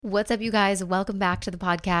What's up, you guys? Welcome back to the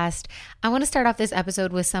podcast. I want to start off this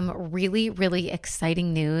episode with some really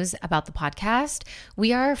exciting news about the podcast.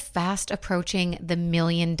 We are fast approaching the 1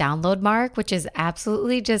 million download mark, which is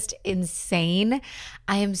absolutely just insane.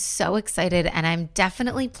 I am so excited, and I'm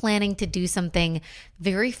definitely planning to do something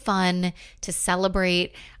very fun to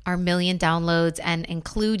celebrate our 1 million downloads and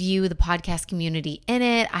include you, the podcast community, in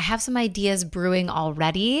it. I have some ideas brewing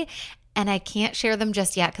already, and I can't share them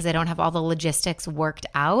just yet because I don't have all the logistics worked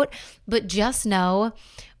out. But just know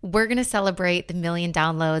we're going to celebrate the 1 million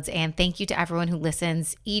downloads. And thank you to everyone who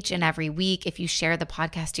listens each and every week. If you share the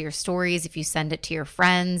podcast to your stories, if you send it to your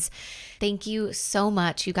friends, thank you so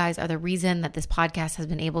much. You guys are the reason that this podcast has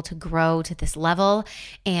been able to grow to this level.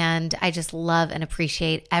 And I just love and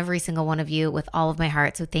appreciate every single one of you with all of my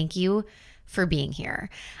heart. So thank you for being here.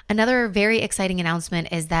 Another very exciting announcement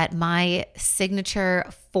is that my signature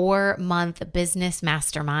 4-month business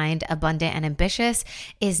mastermind, Abundant and Ambitious,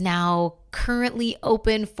 is now currently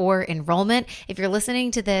open for enrollment. If you're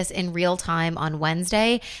listening to this in real time on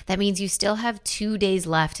Wednesday, that means you still have 2 days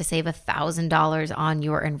left to save $1,000 on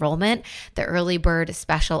your enrollment. The early bird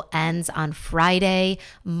special ends on Friday,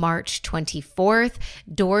 March 24th.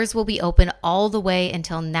 Doors will be open all the way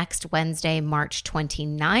until next Wednesday, March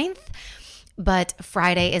 29th. But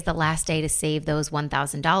Friday is the last day to save those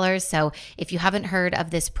 $1,000. So if you haven't heard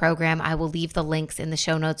of this program, I will leave the links in the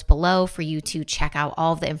show notes below for you to check out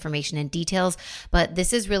all of the information and details. But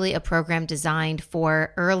this is really a program designed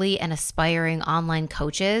for early and aspiring online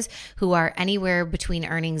coaches who are anywhere between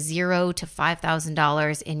earning $0 to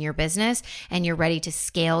 $5,000 in your business, and you're ready to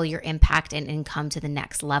scale your impact and income to the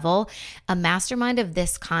next level. A mastermind of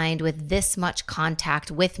this kind with this much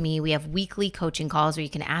contact with me. We have weekly coaching calls where you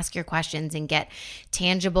can ask your questions and get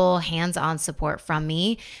tangible, hands-on support from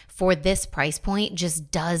me for this price point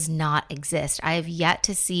just does not exist. I have yet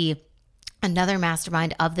to see another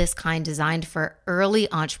mastermind of this kind designed for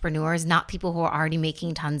early entrepreneurs, not people who are already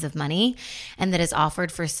making tons of money, and that is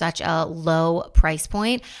offered for such a low price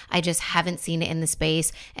point. I just haven't seen it in the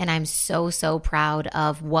space, and I'm so proud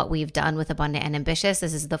of what we've done with Abundant and Ambitious.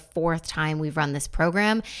 This is the 4th time we've run this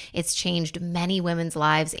program. It's changed many women's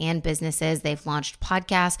lives and businesses. They've launched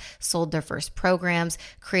podcasts, sold their first programs,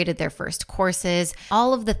 created their first courses,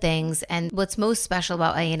 all of the things. And what's most special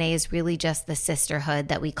about A&A is really just the sisterhood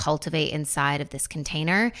that we cultivate inside of this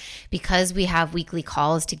container. Because we have weekly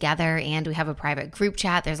calls together and we have a private group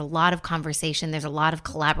chat, there's a lot of conversation, there's a lot of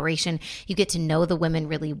collaboration. You get to know the women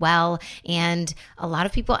really well, and a lot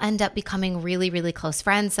of people end up becoming really close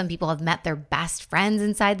friends. Some people have met their best friends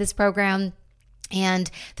inside this program.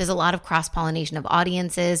 And there's a lot of cross-pollination of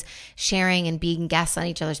audiences, sharing and being guests on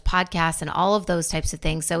each other's podcasts and all of those types of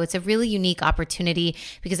things. So it's a really unique opportunity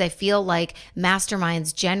because I feel like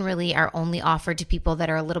masterminds generally are only offered to people that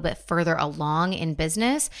are a little bit further along in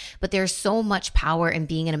business. But there's so much power in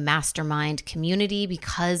being in a mastermind community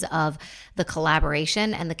because of the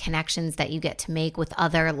collaboration and the connections that you get to make with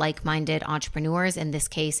other like-minded entrepreneurs, in this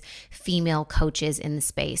case, female coaches in the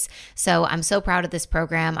space. So I'm so proud of this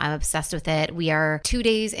program. I'm obsessed with it. We are 2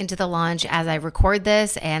 days into the launch as I record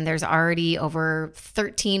this, and there's already over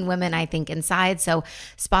 13 women, I think, inside. So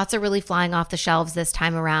spots are really flying off the shelves this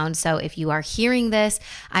time around. So if you are hearing this,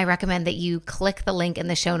 I recommend that you click the link in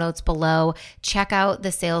the show notes below, check out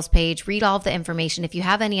the sales page, read all of the information. If you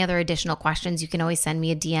have any other additional questions, you can always send me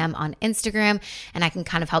a DM on Instagram, and I can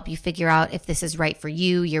kind of help you figure out if this is right for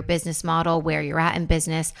you, your business model, where you're at in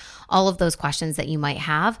business, all of those questions that you might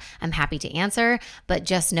have. I'm happy to answer, but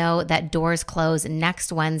just know that doors close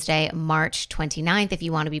next Wednesday, March 29th. If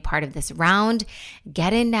you want to be part of this round,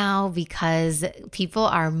 get in now because people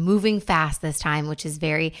are moving fast this time, which is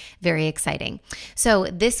very exciting. So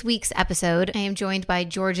this week's episode, I am joined by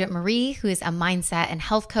Georgia Marie, who is a mindset and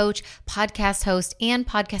health coach, podcast host, and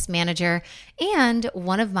podcast manager, and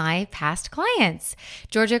one of my past clients.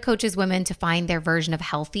 Georgia coaches women to find their version of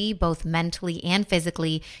healthy, both mentally and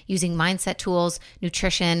physically, using mindset tools,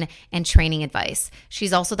 nutrition, and training advice.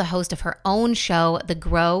 She's also the host of her own show, the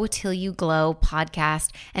Grow Till You Glow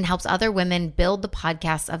podcast, and helps other women build the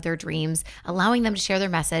podcasts of their dreams, allowing them to share their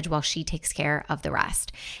message while she takes care of the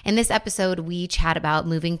rest. In this episode, we chat about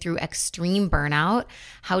moving through extreme burnout,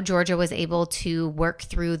 how Georgia was able to work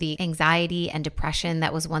through the anxiety and depression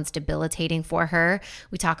that was once debilitating for her.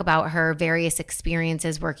 We talk about her various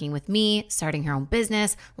experiences working with me, starting her own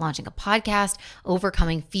business, launching a podcast,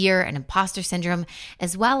 overcoming fear and imposter syndrome,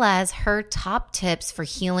 as well as her top tips for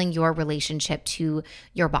healing your relationship to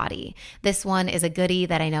your body. This one is a goodie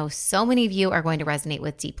that I know so many of you are going to resonate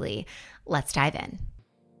with deeply. Let's dive in.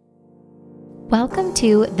 Welcome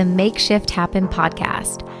to the Make Shift Happen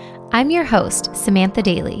podcast. I'm your host, Samantha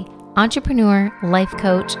Daly, entrepreneur, life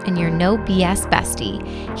coach, and your no BS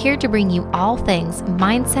bestie, here to bring you all things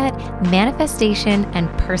mindset, manifestation, and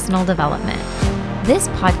personal development. This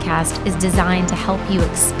podcast is designed to help you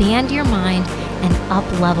expand your mind and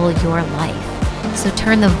up-level your life. So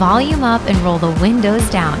turn the volume up and roll the windows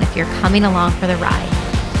down if you're coming along for the ride.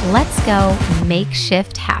 Let's go make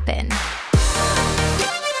shift happen.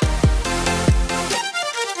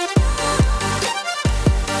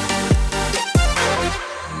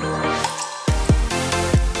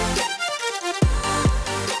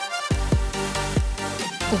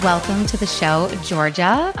 Welcome to the show,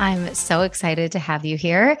 Georgia. I'm so excited to have you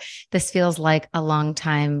here. This feels like a long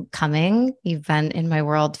time coming. You've been in my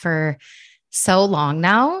world for so long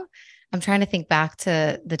now. I'm trying to think back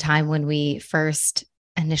to the time when we first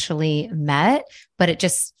initially met, but it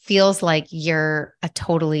just feels like you're a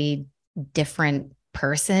totally different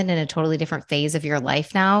person in a totally different phase of your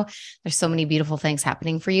life now. There's so many beautiful things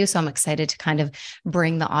happening for you. So I'm excited to kind of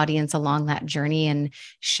bring the audience along that journey and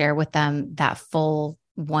share with them that full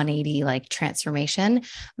 180 transformation.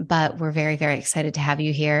 But we're very, very excited to have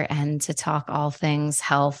you here and to talk all things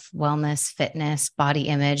health, wellness, fitness, body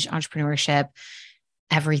image, entrepreneurship,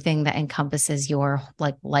 everything that encompasses your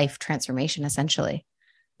life transformation, essentially.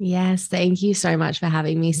 Yes, thank you so much for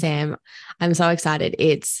having me, Sam. I'm so excited.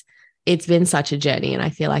 It's been such a journey, and I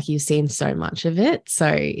feel like you've seen so much of it. So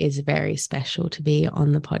it's very special to be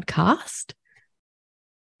on the podcast.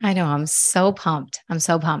 I know. I'm so pumped.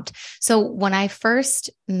 So when I first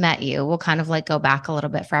met you, we'll kind of go back a little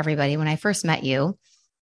bit for everybody. When I first met you,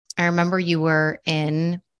 I remember you were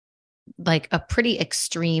in a pretty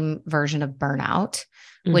extreme version of burnout,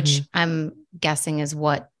 which I'm guessing is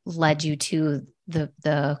what led you to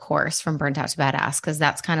the course From Burnt Out to Badass, because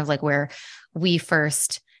that's kind of where we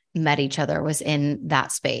first met each other, was in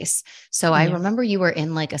that space. So I remember you were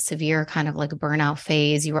in a severe kind of burnout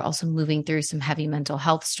phase. You were also moving through some heavy mental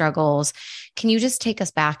health struggles. Can you just take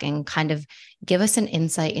us back and kind of give us an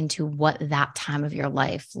insight into what that time of your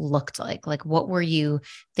life looked like? What were you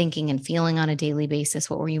thinking and feeling on a daily basis?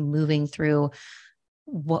 What were you moving through?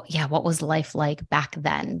 What was life like back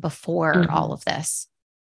then before all of this?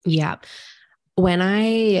 Yeah. When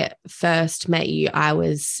I first met you, I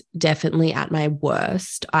was definitely at my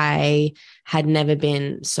worst. I had never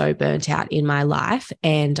been so burnt out in my life,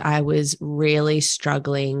 and I was really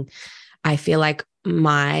struggling. I feel like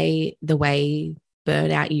the way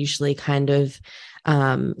burnout usually kind of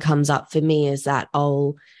comes up for me is that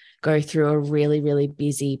I'll go through a really, really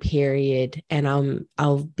busy period, and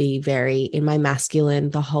I'll be very in my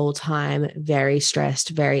masculine the whole time, very stressed,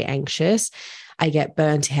 very anxious. I get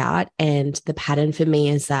burnt out, and the pattern for me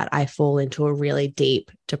is that I fall into a really deep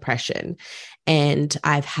depression. And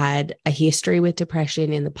I've had a history with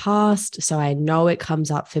depression in the past, so I know it comes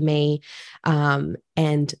up for me.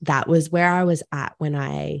 And that was where I was at when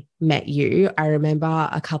I met you. I remember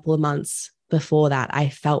a couple of months before that, I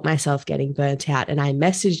felt myself getting burnt out, and I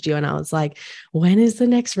messaged you and I was like, when is the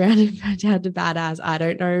next round of Burnt Out to Badass? I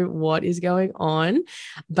don't know what is going on,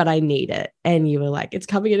 but I need it. And you were like, it's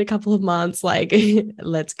coming in a couple of months,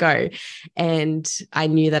 let's go. And I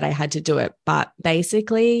knew that I had to do it. But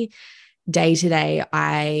basically, day to day,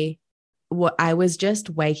 I was just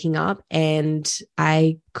waking up and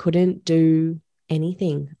I couldn't do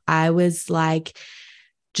anything. I was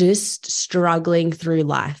just struggling through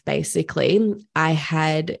life, basically. I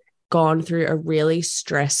had gone through a really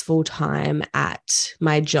stressful time at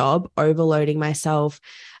my job, overloading myself.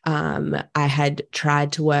 I had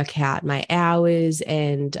tried to work out my hours,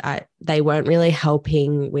 and they weren't really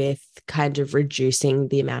helping with kind of reducing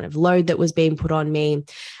the amount of load that was being put on me.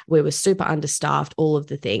 We were super understaffed, all of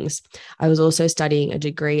the things. I was also studying a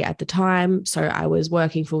degree at the time, so I was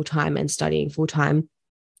working full-time and studying full-time.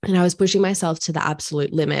 And I was pushing myself to the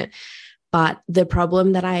absolute limit. But the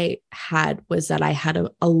problem that I had was that I had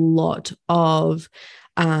a lot of,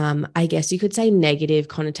 I guess you could say, negative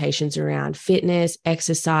connotations around fitness,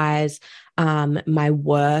 exercise, my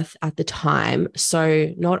worth at the time.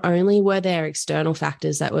 So not only were there external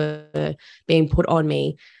factors that were being put on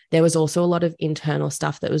me, there was also a lot of internal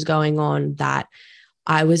stuff that was going on that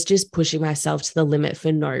I was just pushing myself to the limit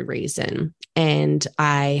for no reason. And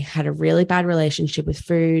I had a really bad relationship with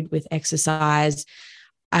food, with exercise.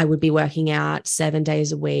 I would be working out 7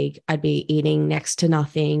 days a week. I'd be eating next to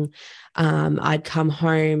nothing. I'd come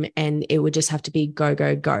home and it would just have to be go,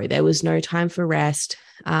 go, go. There was no time for rest.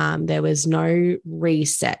 There was no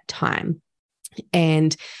reset time.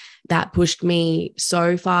 And that pushed me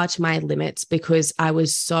so far to my limits because I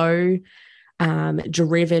was so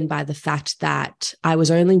driven by the fact that I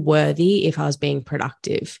was only worthy if I was being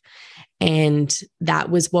productive. And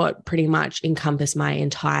that was what pretty much encompassed my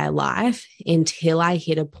entire life until I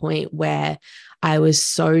hit a point where I was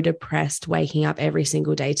so depressed waking up every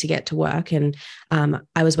single day to get to work. And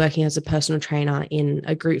I was working as a personal trainer in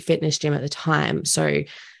a group fitness gym at the time. So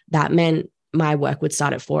that meant my work would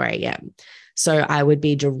start at 4 a.m. So I would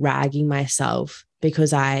be dragging myself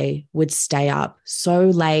because I would stay up so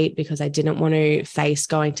late because I didn't want to face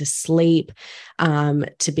going to sleep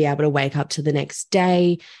to be able to wake up to the next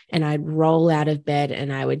day. And I'd roll out of bed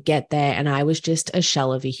and I would get there and I was just a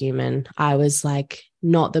shell of a human. I was like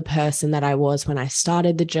not the person that I was when I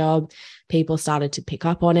started the job. People started to pick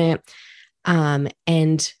up on it.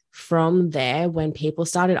 And from there, when people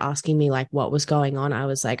started asking me like what was going on, I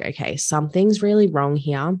was like, okay, something's really wrong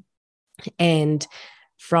here. And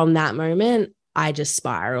from that moment, I just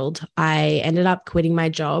spiraled. I ended up quitting my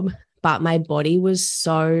job, but my body was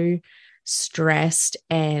so stressed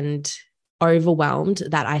and overwhelmed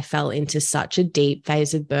that I fell into such a deep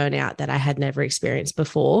phase of burnout that I had never experienced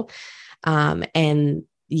before. And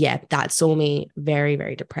yeah, that saw me very,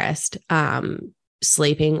 very depressed.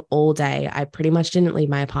 Sleeping all day. I pretty much didn't leave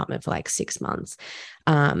my apartment for like 6 months.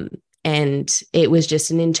 And it was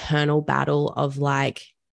just an internal battle of like,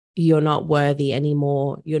 you're not worthy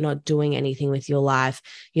anymore. You're not doing anything with your life.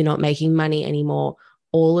 You're not making money anymore.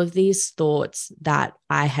 All of these thoughts that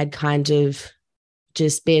I had kind of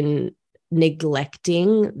just been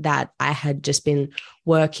neglecting, that I had just been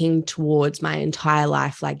working towards my entire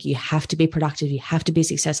life. Like, you have to be productive. You have to be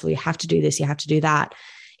successful. You have to do this. You have to do that.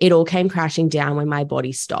 It all came crashing down when my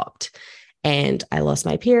body stopped and I lost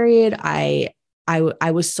my period. I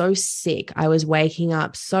was so sick. I was waking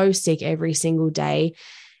up so sick every single day.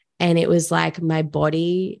 And it was like my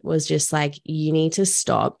body was just like, you need to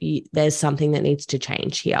stop. There's something that needs to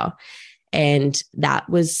change here. And that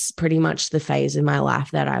was pretty much the phase in my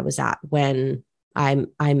life that I was at when I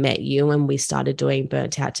met you and we started doing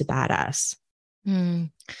Burnt Out to Badass.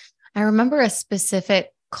 I remember a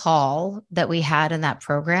specific call that we had in that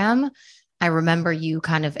program. I remember you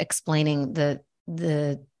kind of explaining the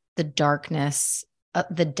darkness,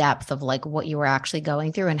 the depth of like what you were actually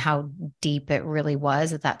going through and how deep it really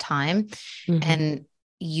was at that time. Mm-hmm. And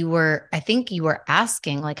I think you were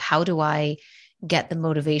asking like, how do I get the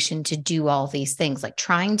motivation to do all these things? Like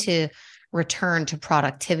trying to return to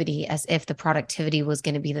productivity as if the productivity was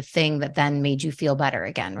going to be the thing that then made you feel better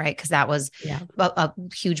again. Right. Cause that was a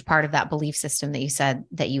huge part of that belief system that you said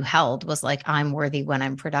that you held was like, I'm worthy when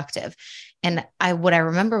I'm productive. And what I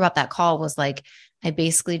remember about that call was like, I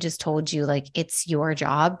basically just told you like, it's your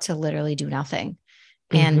job to literally do nothing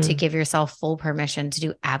and to give yourself full permission to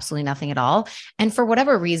do absolutely nothing at all. And for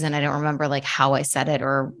whatever reason, I don't remember like how I said it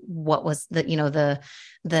or what was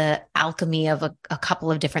the alchemy of a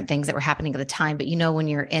couple of different things that were happening at the time. But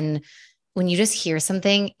when you just hear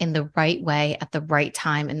something in the right way at the right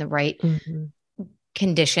time in the right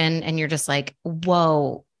condition, and you're just like,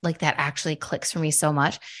 whoa, like that actually clicks for me so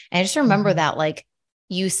much. And I just remember that like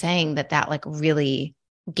you saying that like really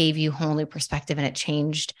gave you whole new perspective and it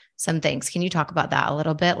changed some things. Can you talk about that a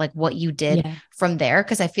little bit? Like what you did from there?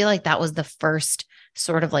 Cause I feel like that was the first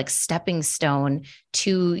sort of like stepping stone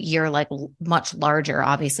to your like much larger,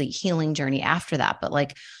 obviously healing journey after that. But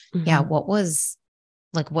like,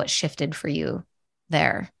 what shifted for you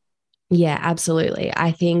there? Yeah, absolutely.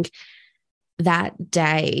 I think that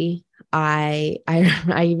day I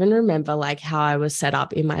even remember like how I was set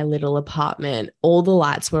up in my little apartment. All the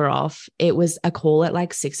lights were off. It was a call at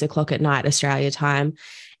like 6 o'clock at night, Australia time.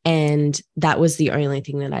 And that was the only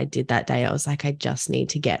thing that I did that day. I was like, I just need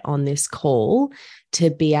to get on this call to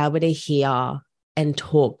be able to hear and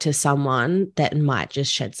talk to someone that might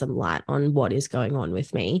just shed some light on what is going on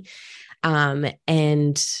with me.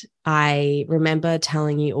 And I remember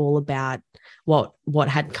telling you all about what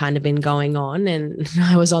had kind of been going on, and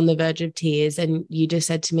I was on the verge of tears, and you just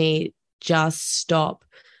said to me, just stop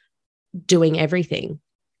doing everything.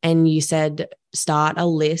 And you said, start a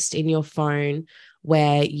list in your phone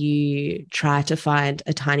where you try to find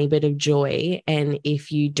a tiny bit of joy. And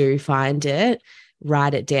if you do find it,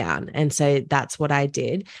 write it down. And so that's what I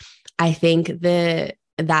did. I think that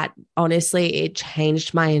honestly, it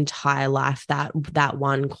changed my entire life, that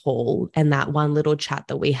one call and that one little chat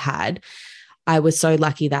that we had. I was so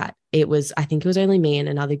lucky that I think it was only me and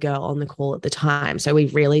another girl on the call at the time. So we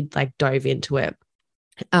really like dove into it.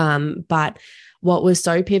 But what was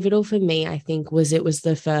so pivotal for me, I think, was it was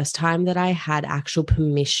the first time that I had actual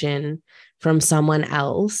permission from someone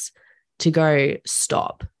else to go,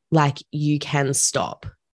 stop. Like, you can stop.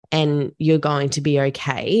 and you're going to be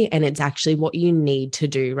okay. And it's actually what you need to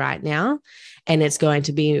do right now. And it's going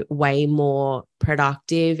to be way more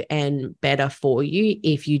productive and better for you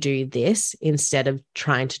if you do this instead of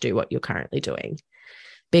trying to do what you're currently doing.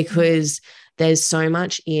 Because there's so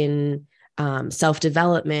much in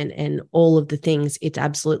self-development and all of the things. It's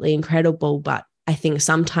absolutely incredible. But I think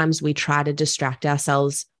sometimes we try to distract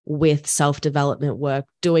ourselves with self-development work,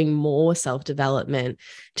 doing more self-development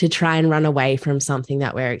to try and run away from something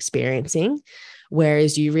that we're experiencing.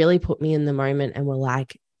 Whereas you really put me in the moment and were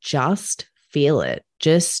like, just feel it.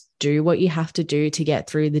 Just do what you have to do to get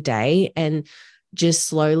through the day, and just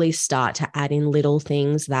slowly start to add in little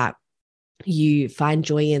things that you find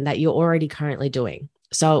joy in that you're already currently doing.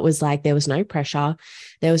 So it was like there was no pressure.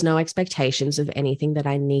 There was no expectations of anything that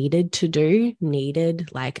I needed to do,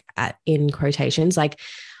 like in quotations. Like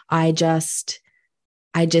I just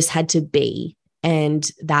had to be.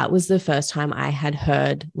 And that was the first time I had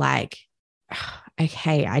heard like,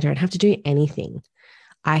 okay, I don't have to do anything.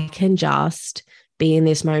 I can just be in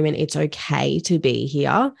this moment. It's okay to be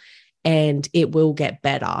here, and it will get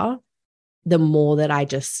better the more that I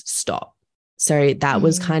just stop. So that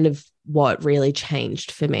was kind of what really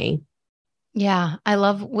changed for me. Yeah, I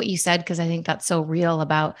love what you said, because I think that's so real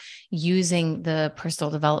about using the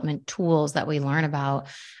personal development tools that we learn about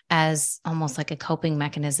as almost like a coping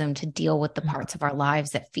mechanism to deal with the parts of our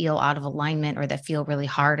lives that feel out of alignment, or that feel really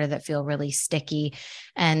hard, or that feel really sticky.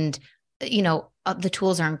 And, the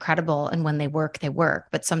tools are incredible, and when they work,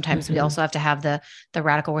 but sometimes we also have to have the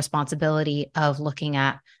radical responsibility of looking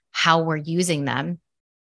at how we're using them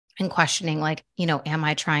and questioning, like, am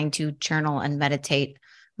I trying to journal and meditate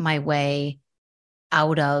my way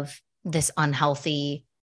out of this unhealthy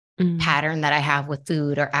pattern that I have with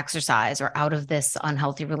food or exercise, or out of this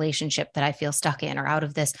unhealthy relationship that I feel stuck in, or out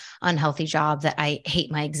of this unhealthy job that I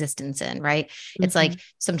hate my existence in, right? It's like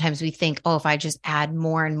sometimes we think, oh, if I just add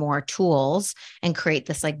more and more tools and create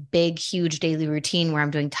this like big, huge daily routine where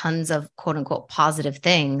I'm doing tons of quote unquote positive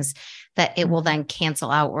things, that it will then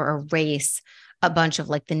cancel out or erase a bunch of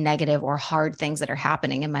like the negative or hard things that are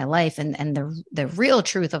happening in my life. And the real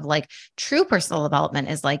truth of like true personal development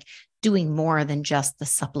is like doing more than just the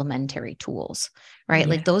supplementary tools, right?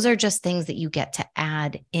 Like those are just things that you get to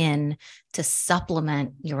add in to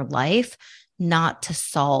supplement your life, not to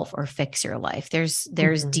solve or fix your life. There's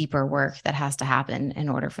deeper work that has to happen in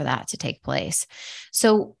order for that to take place.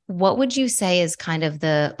 So what would you say is kind of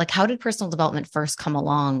how did personal development first come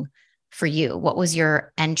along for you? What was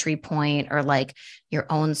your entry point, or like your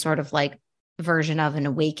own sort of like version of an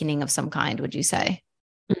awakening of some kind, would you say?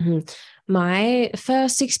 My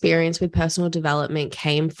first experience with personal development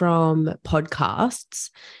came from podcasts,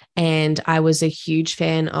 and I was a huge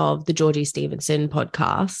fan of the Georgie Stevenson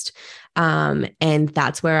podcast. And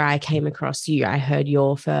that's where I came across you. I heard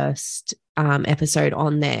your first episode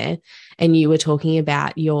on there, and you were talking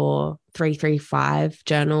about your 335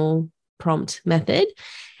 journal prompt method.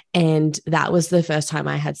 And that was the first time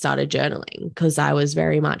I had started journaling, because I was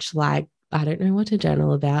very much like, I don't know what to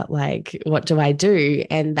journal about. Like, what do I do?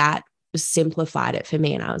 And that simplified it for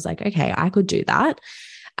me. And I was like, okay, I could do that.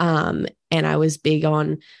 And I was big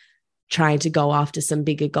on trying to go after some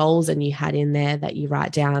bigger goals. And you had in there that you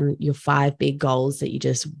write down your 5 big goals that you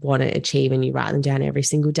just want to achieve, and you write them down every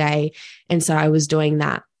single day. And so I was doing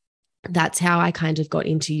that. That's how I kind of got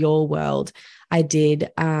into your world. I did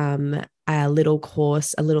a little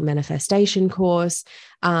course, a little manifestation course.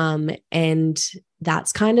 And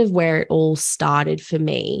that's kind of where it all started for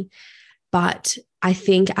me. But I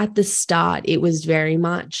think at the start, it was very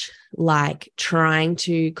much like trying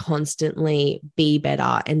to constantly be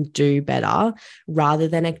better and do better, rather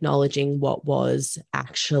than acknowledging what was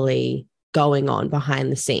actually going on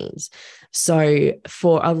behind the scenes. So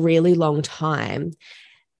for a really long time,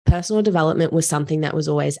 personal development was something that was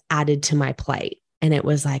always added to my plate. And it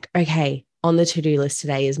was like, okay, on the to-do list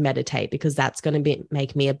today is meditate, because that's going to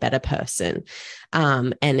make me a better person.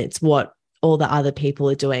 And it's what all the other people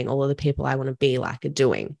are doing, all of the people I want to be like are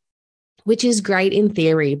doing, which is great in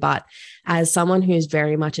theory. But as someone who's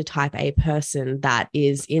very much a type A person that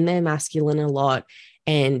is in their masculine a lot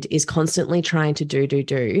and is constantly trying to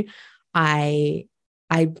do, I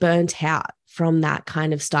burnt out from that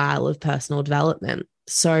kind of style of personal development.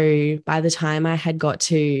 So by the time I had got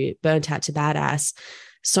to Burnt Out to Badass,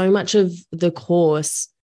 so much of the course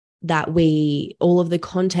all of the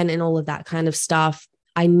content and all of that kind of stuff,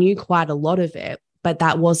 I knew quite a lot of it, but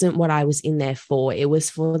that wasn't what I was in there for. It was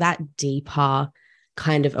for that deeper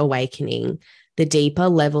kind of awakening, the deeper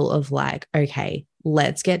level of like, okay,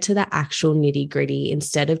 let's get to the actual nitty gritty.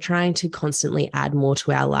 Instead of trying to constantly add more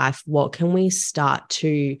to our life, what can we start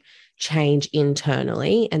to change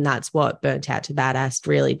internally. And that's what Burnt Out to Badass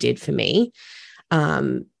really did for me.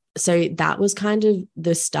 So that was kind of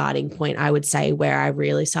the starting point, I would say, where I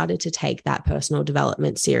really started to take that personal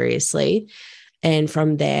development seriously. And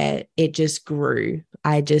from there, it just grew.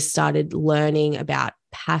 I just started learning about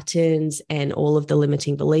patterns and all of the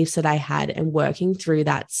limiting beliefs that I had and working through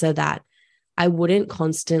that so that I wouldn't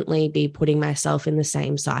constantly be putting myself in the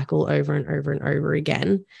same cycle over and over and over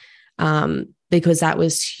again. Because that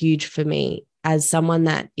was huge for me as someone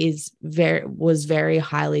that was very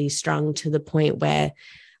highly strung to the point where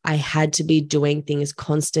I had to be doing things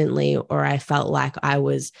constantly, or I felt like I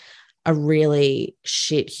was a really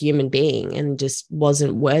shit human being and just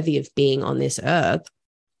wasn't worthy of being on this earth.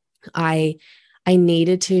 I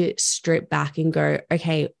needed to strip back and go,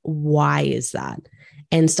 okay, why is that?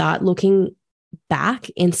 And start looking back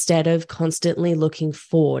instead of constantly looking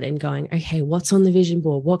forward and going, okay, what's on the vision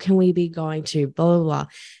board? What can we be going to? Blah, blah, blah.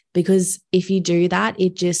 Because if you do that,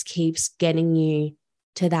 it just keeps getting you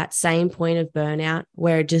to that same point of burnout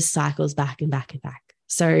where it just cycles back and back and back.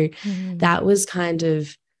 So that was kind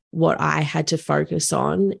of what I had to focus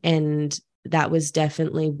on. And that was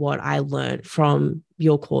definitely what I learned from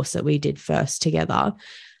your course that we did first together,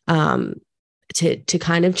 to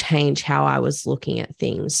kind of change how I was looking at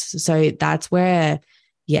things. So that's where,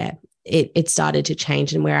 it started to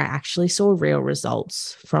change and where I actually saw real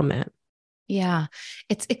results from it. Yeah.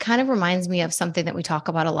 It kind of reminds me of something that we talk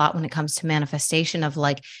about a lot when it comes to manifestation, of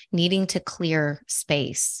like needing to clear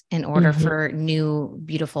space in order for new,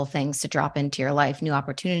 beautiful things to drop into your life, new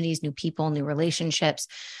opportunities, new people, new relationships,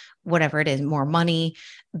 whatever it is, more money.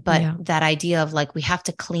 But that idea of like, we have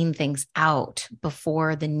to clean things out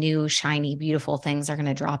before the new, shiny, beautiful things are going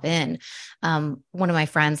to drop in. One of my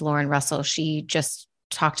friends, Lauren Russell, she just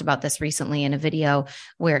talked about this recently in a video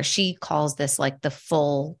where she calls this like the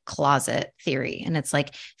full closet theory. And it's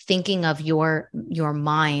like thinking of your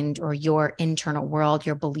mind or your internal world,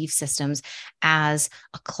 your belief systems as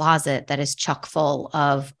a closet that is chock full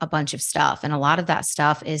of a bunch of stuff. And a lot of that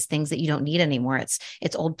stuff is things that you don't need anymore. It's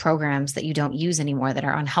old programs that you don't use anymore that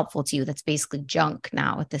are unhelpful to you. That's basically junk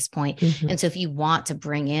now at this point. And so if you want to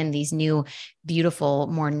bring in these new, beautiful,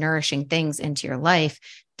 more nourishing things into your life,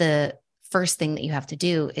 the first thing that you have to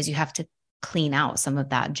do is you have to clean out some of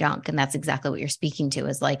that junk. And that's exactly what you're speaking to,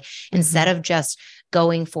 is like, instead of just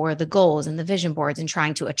going for the goals and the vision boards and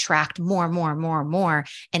trying to attract more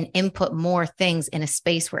and input more things in a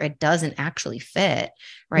space where it doesn't actually fit,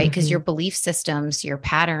 right? Because your belief systems, your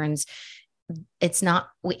patterns, it's not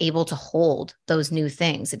able to hold those new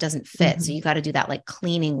things. It doesn't fit. So you got to do that like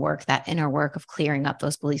cleaning work, that inner work of clearing up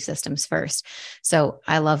those belief systems first. So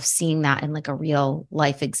I love seeing that in like a real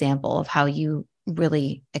life example of how you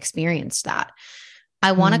really experienced that.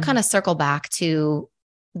 I want to kind of circle back to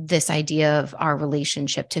this idea of our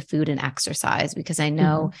relationship to food and exercise, because I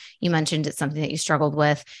know you mentioned it's something that you struggled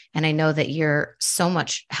with. And I know that you're so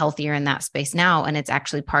much healthier in that space now. And it's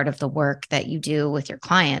actually part of the work that you do with your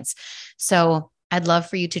clients. So I'd love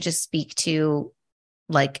for you to just speak to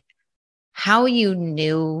like how you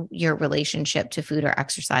knew your relationship to food or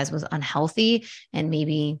exercise was unhealthy, and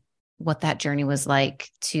maybe what that journey was like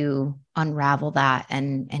to unravel that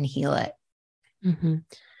and heal it.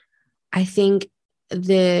 I think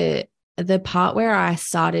the part where I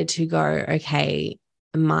started to go, okay,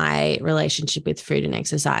 my relationship with food and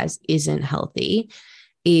exercise isn't healthy,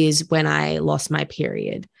 is when I lost my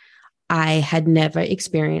period. I had never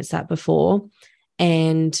experienced that before.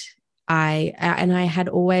 And I had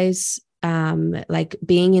always, like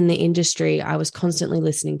being in the industry, I was constantly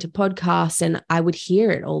listening to podcasts, and I would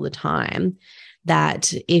hear it all the time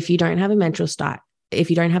that if you don't have a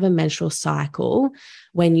menstrual cycle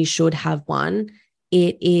when you should have one,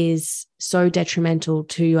 it is so detrimental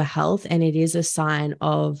to your health, and it is a sign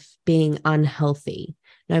of being unhealthy,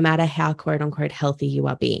 no matter how quote unquote healthy you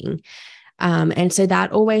are being. And so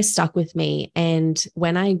that always stuck with me. And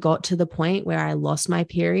when I got to the point where I lost my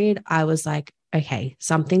period, I was like, okay,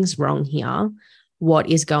 something's wrong here. What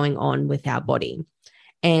is going on with our body?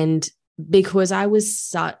 And because I was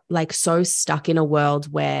so stuck in a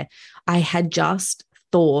world where I had just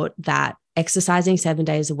thought that exercising 7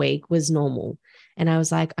 days a week was normal. And I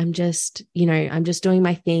was like, I'm just doing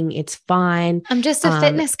my thing. It's fine. I'm just a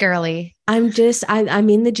fitness girly. I'm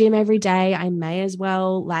in the gym every day. I may as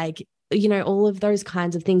well, all of those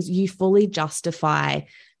kinds of things. You fully justify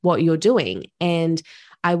what you're doing. And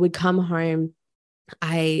I would come home,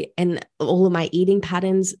 and all of my eating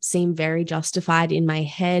patterns seem very justified in my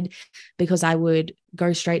head, because I would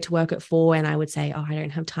go straight to work at 4 and I would say, oh, I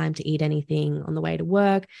don't have time to eat anything on the way to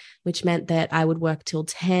work, which meant that I would work till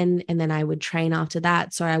 10 and then I would train after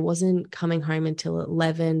that. So I wasn't coming home until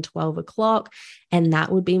 11, 12 o'clock. And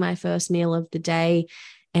that would be my first meal of the day.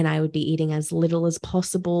 And I would be eating as little as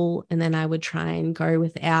possible. And then I would try and go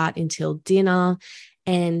without until dinner.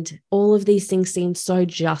 And all of these things seemed so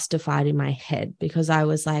justified in my head because I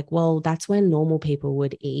was like, well, that's when normal people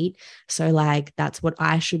would eat. So like, that's what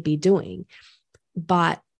I should be doing.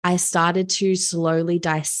 But I started to slowly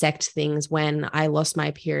dissect things when I lost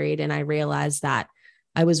my period and I realized that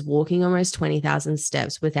I was walking almost 20,000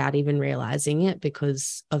 steps without even realizing it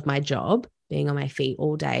because of my job, being on my feet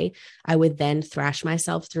all day. I would then thrash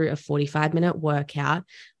myself through a 45-minute workout,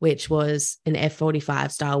 which was an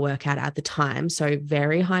F45 style workout at the time. So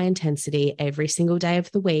very high intensity every single day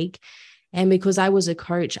of the week. And because I was a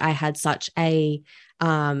coach, I had such a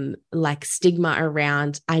like stigma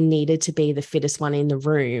around I needed to be the fittest one in the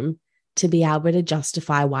room to be able to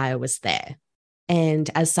justify why I was there. And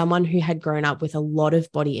as someone who had grown up with a lot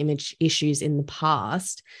of body image issues in the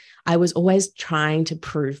past, I was always trying to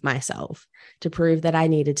prove myself, to prove that I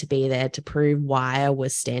needed to be there, to prove why I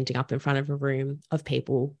was standing up in front of a room of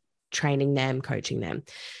people, training them, coaching them.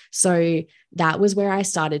 So that was where I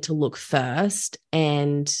started to look first.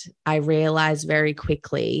 And I realized very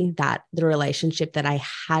quickly that the relationship that I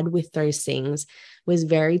had with those things was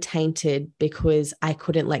very tainted because I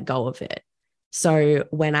couldn't let go of it. So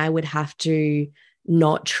when I would have to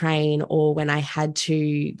not train or when I had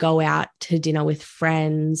to go out to dinner with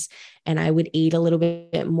friends and I would eat a little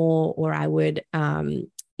bit more or I would,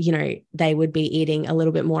 they would be eating a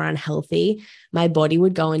little bit more unhealthy, my body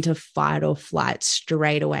would go into fight or flight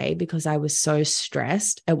straight away because I was so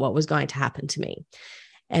stressed at what was going to happen to me.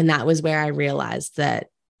 And that was where I realized that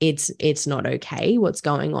it's not okay what's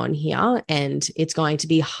going on here. And it's going to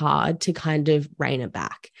be hard to kind of rein it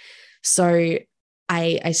back. So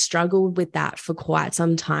I struggled with that for quite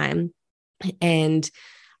some time. And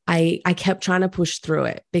I kept trying to push through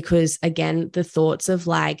it because, again, the thoughts of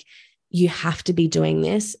like, you have to be doing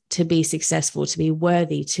this to be successful, to be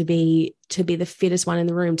worthy, to be the fittest one in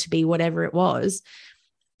the room, to be whatever it was.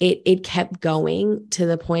 It kept going to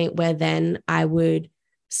the point where then I would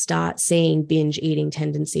start seeing binge eating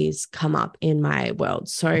tendencies come up in my world.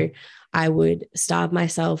 So I would starve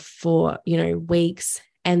myself for, weeks,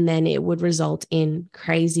 and then it would result in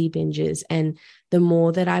crazy binges. And the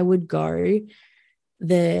more that I would go,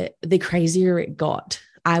 the crazier it got.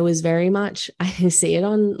 I was very much, I see it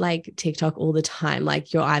on like TikTok all the time.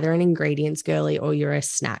 Like you're either an ingredients girly or you're a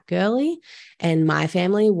snack girly. And my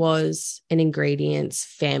family was an ingredients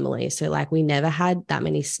family. So like we never had that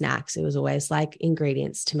many snacks. It was always like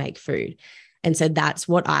ingredients to make food. And so that's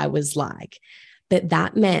what I was like. But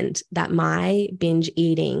that meant that my binge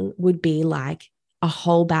eating would be like a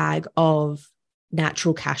whole bag of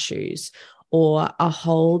natural cashews or a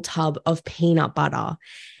whole tub of peanut butter.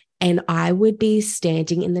 And I would be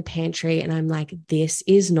standing in the pantry and I'm like, this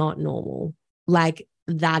is not normal. Like,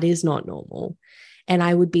 that is not normal. And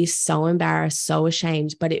I would be so embarrassed, so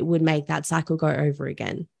ashamed, but it would make that cycle go over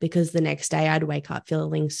again because the next day I'd wake up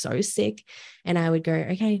feeling so sick and I would go,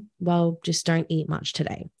 okay, well, just don't eat much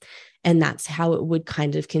today. And that's how it would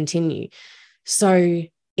kind of continue. So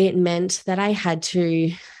it meant that I had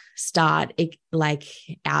to start like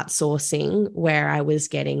outsourcing where I was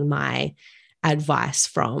getting my advice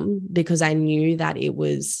from because I knew that it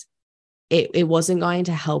wasn't going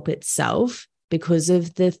to help itself because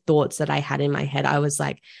of the thoughts that I had in my head. I was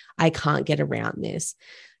like, I can't get around this.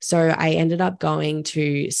 So I ended up going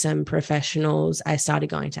to some professionals. I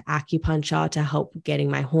started going to acupuncture to help getting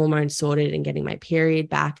my hormones sorted and getting my period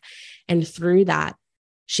back. And through that,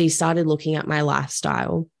 she started looking at my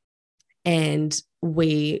lifestyle and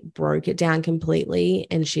we broke it down completely.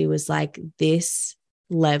 And she was like, this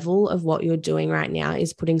level of what you're doing right now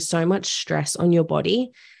is putting so much stress on your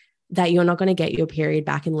body that you're not going to get your period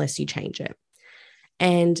back unless you change it.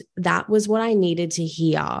 And that was what I needed to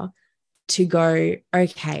hear to go,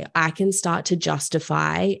 okay, I can start to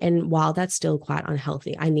justify. And while that's still quite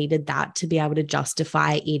unhealthy, I needed that to be able to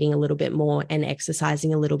justify eating a little bit more and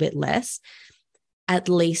exercising a little bit less. At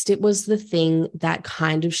least it was the thing that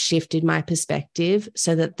kind of shifted my perspective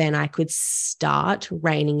so that then I could start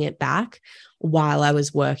reining it back while I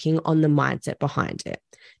was working on the mindset behind it.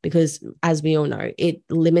 Because as we all know,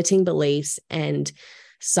 limiting beliefs and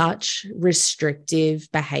such restrictive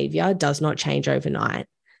behavior does not change overnight.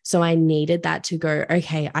 So I needed that to go,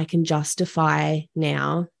 okay, I can justify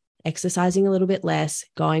now exercising a little bit less,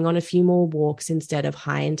 going on a few more walks instead of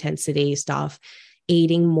high intensity stuff,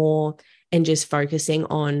 eating more, and just focusing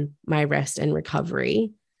on my rest and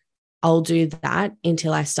recovery I'll do that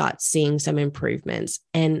until I start seeing some improvements.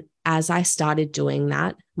 And as I started doing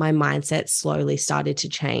that, my mindset slowly started to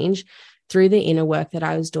change through the inner work that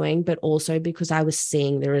I was doing, but also because I was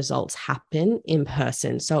seeing the results happen in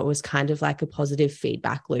person. So it was kind of like a positive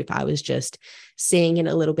feedback loop. I was just seeing it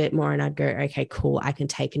a little bit more and I'd go, okay, cool, I can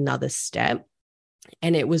take another step.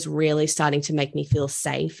 And it was really starting to make me feel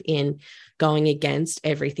safe in going against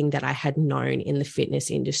everything that I had known in the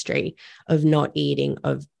fitness industry of not eating,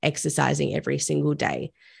 of exercising every single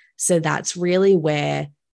day. So that's really where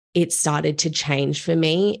it started to change for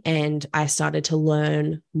me. And I started to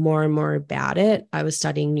learn more and more about it. I was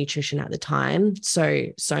studying nutrition at the time.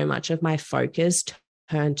 So much of my focus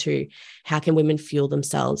turned to how can women fuel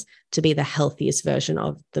themselves to be the healthiest version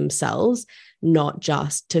of themselves, not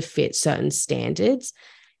just to fit certain standards.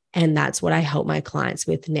 And that's what I help my clients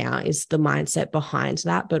with now, is the mindset behind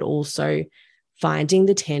that, but also finding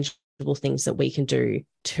the tangible things that we can do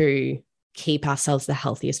to keep ourselves the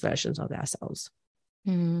healthiest versions of ourselves.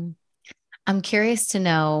 Mm. I'm curious to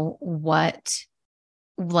know what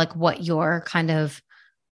your kind of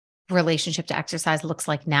relationship to exercise looks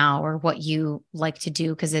like now, or what you like to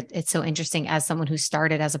do. Cause it's so interesting as someone who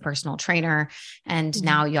started as a personal trainer and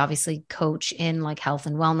now you obviously coach in like health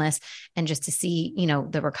and wellness, and just to see,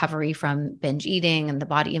 the recovery from binge eating and the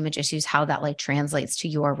body image issues, how that like translates to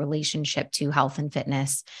your relationship to health and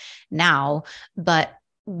fitness now. But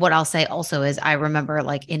what I'll say also is I remember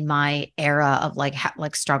like in my era of like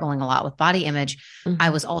struggling a lot with body image,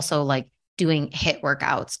 I was also like doing HIIT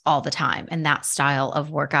workouts all the time. And that style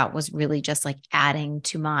of workout was really just like adding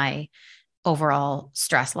to my overall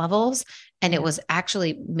stress levels. And it was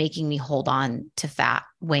actually making me hold on to fat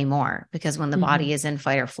way more, because when the body is in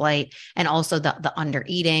fight or flight, and also the under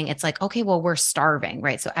eating, it's like, okay, well, we're starving,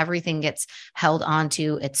 right? So everything gets held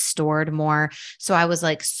onto, it's stored more. So I was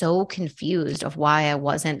like so confused of why I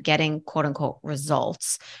wasn't getting quote unquote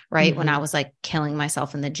results, right? When I was like killing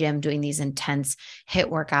myself in the gym, doing these intense HIIT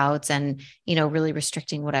workouts and, really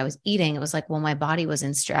restricting what I was eating. It was like, well, my body was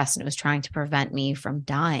in stress and it was trying to prevent me from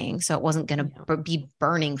dying. So it wasn't going to be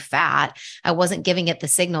burning fat. I wasn't giving it the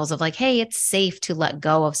signals of like, hey, it's safe to let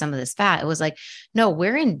go of some of this fat. It was like, no,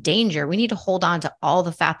 we're in danger. We need to hold on to all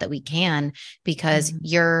the fat that we can, because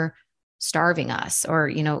you're starving us,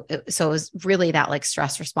 or, so it was really that like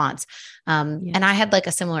stress response. And I had like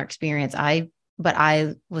a similar experience. But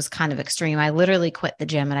I was kind of extreme. I literally quit the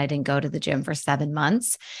gym and I didn't go to the gym for 7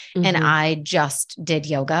 months. And I just did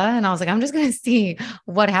yoga, and I was like, I'm just going to see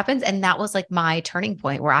what happens. And that was like my turning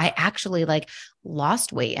point, where I actually like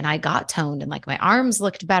lost weight and I got toned, and like my arms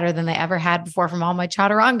looked better than they ever had before from all my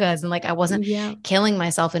chaturangas. And like, I wasn't killing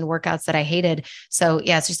myself in workouts that I hated. So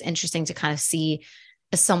yeah, it's just interesting to kind of see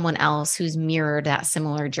someone else who's mirrored that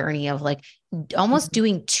similar journey of like almost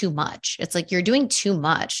doing too much. It's like you're doing too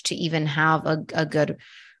much to even have a good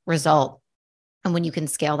result. And when you can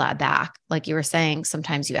scale that back, like you were saying,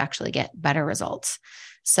 sometimes you actually get better results.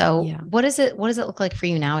 So what does it look like for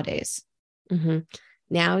you nowadays?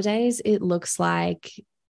 Nowadays, it looks like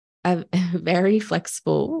a very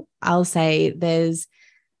flexible. I'll say there's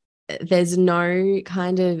no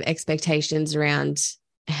kind of expectations around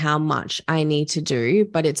how much I need to do,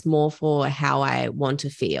 but it's more for how I want to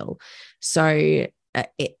feel. So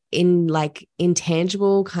in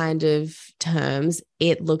intangible kind of terms,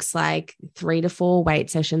 it looks like 3 to 4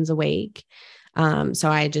 weight sessions a week. So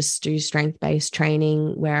I just do strength-based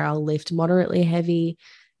training where I'll lift moderately heavy,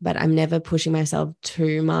 but I'm never pushing myself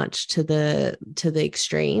too much to the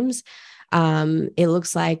extremes. It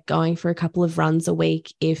looks like going for a couple of runs a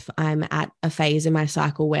week if I'm at a phase in my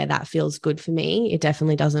cycle where that feels good for me. It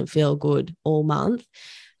definitely doesn't feel good all month.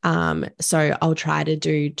 So I'll try to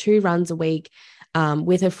do 2 runs a week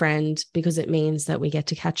with a friend, because it means that we get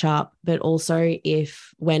to catch up. But also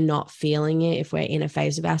if we're not feeling it, if we're in a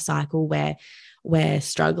phase of our cycle where we're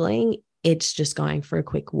struggling, it's just going for a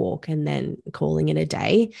quick walk and then calling it a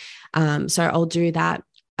day. So I'll do that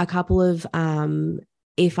a couple of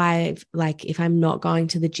if I'm not going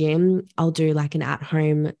to the gym, I'll do like an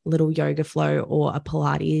at-home little yoga flow or a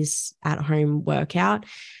Pilates at-home workout.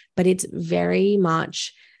 But it's very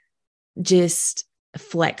much just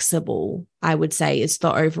flexible, I would say, is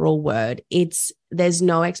the overall word. There's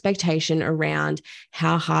no expectation around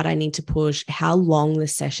how hard I need to push, how long the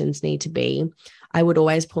sessions need to be. I would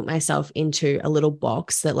always put myself into a little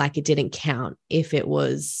box that like it didn't count if it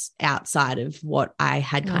was outside of what I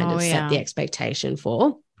had kind of set the expectation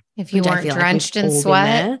for. If you weren't drenched in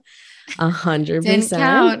sweat. Didn't 100%.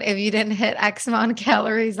 count if you didn't hit X amount of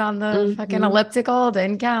calories on the fucking Mhm. elliptical,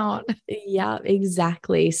 didn't count. Yeah,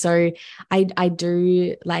 exactly. So I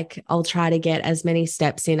do like I'll try to get as many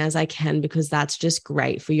steps in as I can because that's just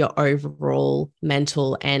great for your overall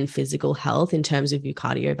mental and physical health in terms of your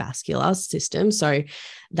cardiovascular system. So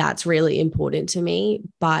that's really important to me,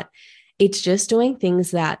 but it's just doing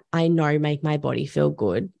things that I know make my body feel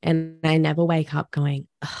good, and I never wake up going,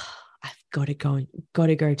 oh, I've got to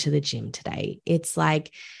go to the gym today. It's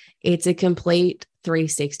like it's a complete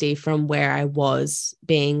 360 from where I was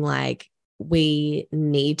being like, we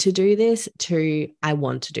need to do this to I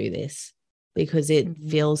want to do this because it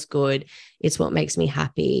feels good. It's what makes me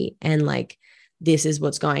happy. And like, this is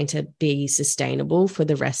what's going to be sustainable for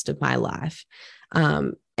the rest of my life.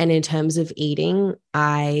 And in terms of eating,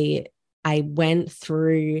 I went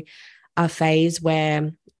through a phase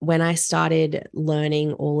where when I started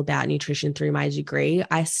learning all about nutrition through my degree,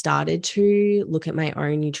 I started to look at my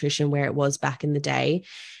own nutrition where it was back in the day.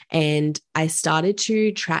 And I started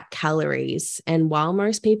to track calories. And while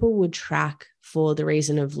most people would track for the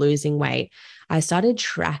reason of losing weight, I started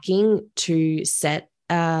tracking to set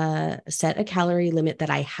a calorie limit that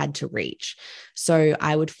I had to reach. So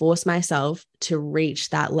I would force myself to reach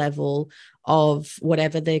that level of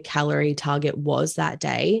whatever the calorie target was that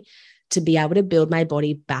day to be able to build my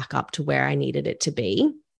body back up to where I needed it to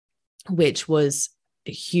be, which was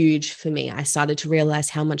huge for me. I started to realize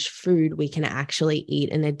how much food we can actually eat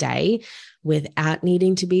in a day without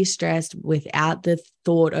needing to be stressed, without the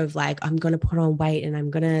thought of like, I'm going to put on weight and I'm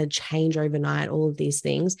going to change overnight, all of these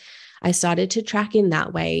things. I started to track in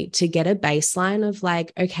that way to get a baseline of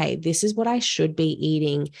like, okay, this is what I should be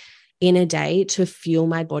eating in a day to fuel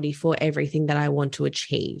my body for everything that I want to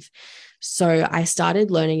achieve. So I started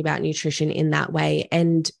learning about nutrition in that way.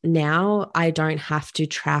 And now I don't have to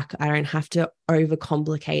track, I don't have to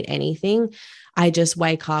overcomplicate anything. I just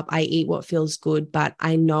wake up, I eat what feels good, but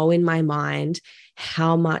I know in my mind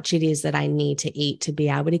how much it is that I need to eat to be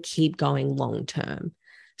able to keep going long term.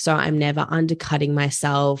 So I'm never undercutting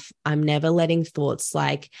myself. I'm never letting thoughts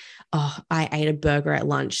like, oh, I ate a burger at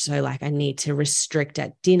lunch, so like I need to restrict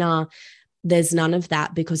at dinner. There's none of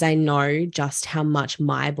that because I know just how much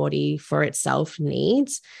my body for itself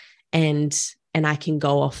needs, and I can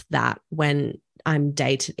go off that when I'm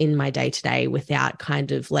in my day to day without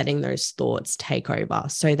kind of letting those thoughts take over.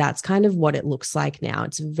 So that's kind of what it looks like now.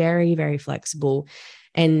 It's very, very flexible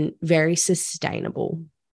and very sustainable.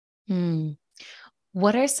 Mm.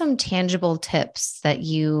 What are some tangible tips that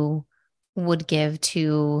you would give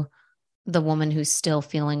to the woman who's still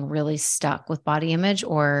feeling really stuck with body image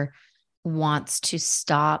or wants to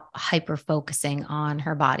stop hyper focusing on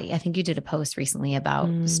her body? I think you did a post recently about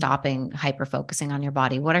stopping hyper focusing on your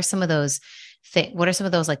body. What are some of those what are some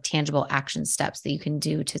of those like tangible action steps that you can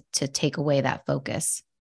do to take away that focus?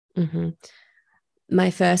 Mm-hmm. My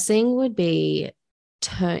first thing would be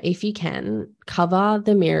if you can, cover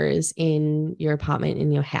the mirrors in your apartment,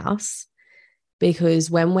 in your house, because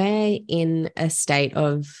when we're in a state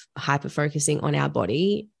of hyper focusing on our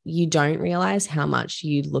body, you don't realize how much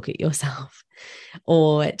you look at yourself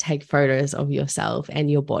or take photos of yourself and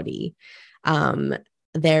your body.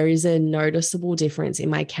 There is a noticeable difference in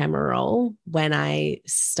my camera roll when I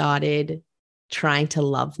started trying to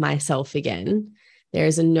love myself again. There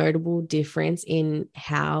is a notable difference in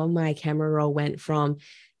how my camera roll went from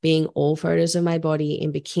being all photos of my body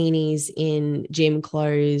in bikinis, in gym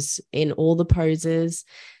clothes, in all the poses,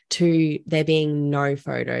 to there being no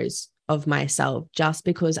photos of myself, just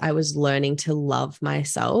because I was learning to love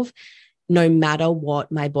myself no matter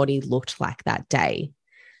what my body looked like that day.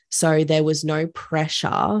 So there was no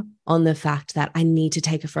pressure on the fact that I need to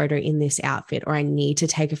take a photo in this outfit or I need to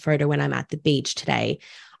take a photo when I'm at the beach today.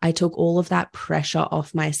 I took all of that pressure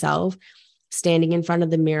off myself. Standing in front of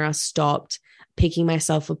the mirror stopped. Picking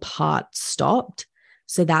myself apart stopped.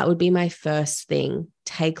 So that would be my first thing.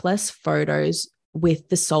 Take less photos with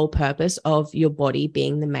the sole purpose of your body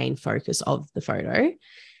being the main focus of the photo,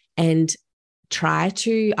 and try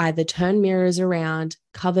to either turn mirrors around,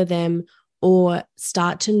 cover them, or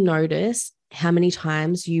start to notice how many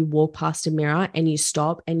times you walk past a mirror and you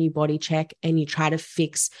stop and you body check and you try to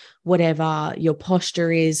fix whatever your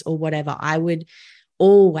posture is or whatever. I would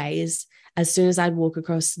always, as soon as I'd walk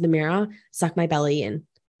across the mirror, suck my belly in.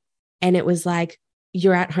 And it was like,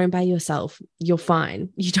 you're at home by yourself. You're fine.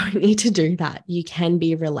 You don't need to do that. You can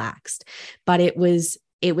be relaxed. But it was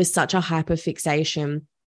such a hyper fixation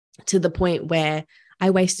to the point where I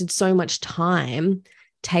wasted so much time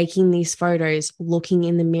taking these photos, looking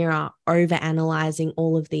in the mirror, over analyzing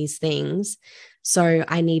all of these things. So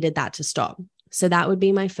I needed that to stop. So that would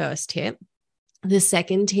be my first tip. The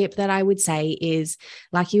second tip that I would say is,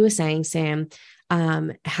 like you were saying, Sam,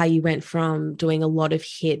 how you went from doing a lot of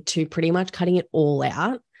HIIT to pretty much cutting it all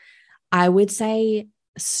out. I would say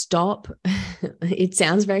stop. It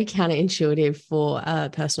sounds very counterintuitive for a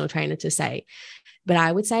personal trainer to say, but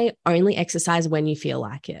I would say only exercise when you feel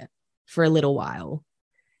like it for a little while.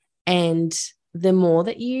 And the more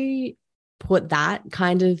that you put that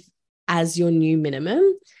kind of as your new minimum,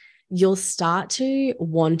 you'll start to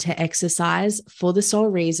want to exercise for the sole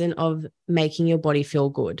reason of making your body feel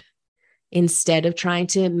good, instead of trying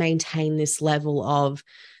to maintain this level of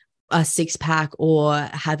a six pack or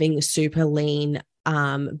having a super lean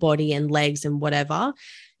body and legs and whatever.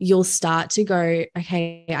 You'll start to go,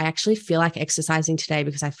 okay, I actually feel like exercising today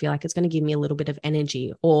because I feel like it's going to give me a little bit of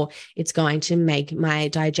energy, or it's going to make my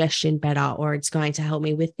digestion better, or it's going to help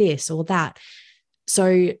me with this or that.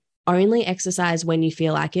 So only exercise when you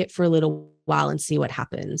feel like it for a little while and see what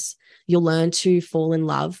happens. You'll learn to fall in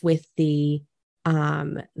love with the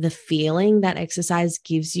feeling that exercise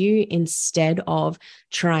gives you, instead of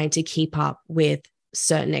trying to keep up with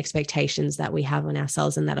certain expectations that we have on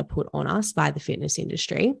ourselves and that are put on us by the fitness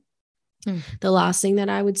industry. The last thing that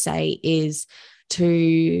I would say is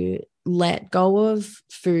to let go of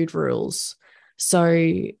food rules.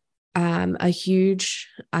 So a huge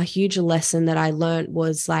lesson that I learned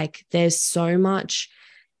was, like, there's so much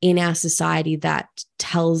in our society that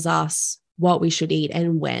tells us what we should eat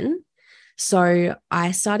and when. So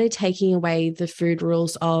I started taking away the food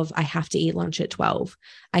rules of, I have to eat lunch at 12.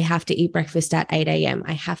 I have to eat breakfast at 8 a.m.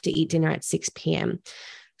 I have to eat dinner at 6 p.m.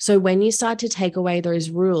 So when you start to take away those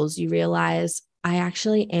rules, you realize, I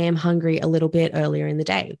actually am hungry a little bit earlier in the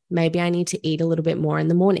day. Maybe I need to eat a little bit more in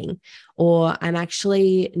the morning, or I'm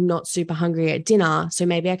actually not super hungry at dinner. So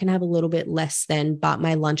maybe I can have a little bit less then, but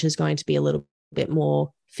my lunch is going to be a little bit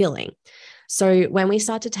more filling. So when we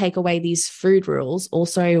start to take away these food rules,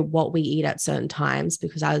 also what we eat at certain times,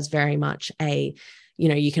 because I was very much a,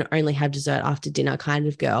 you can only have dessert after dinner kind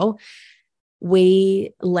of girl,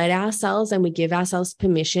 we let ourselves and we give ourselves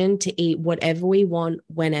permission to eat whatever we want,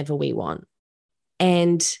 whenever we want.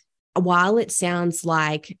 And while it sounds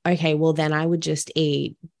like, okay, well, then I would just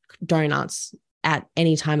eat donuts at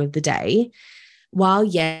any time of the day, while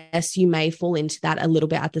yes, you may fall into that a little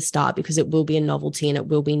bit at the start because it will be a novelty and it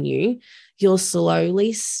will be new, you'll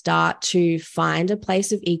slowly start to find a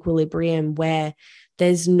place of equilibrium where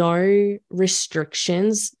there's no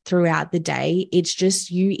restrictions throughout the day. It's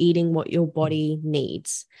just you eating what your body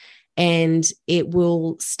needs. And it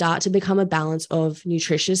will start to become a balance of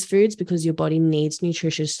nutritious foods, because your body needs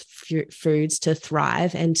nutritious foods to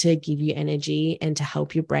thrive and to give you energy and to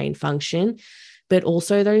help your brain function. But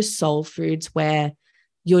also those soul foods where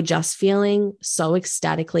you're just feeling so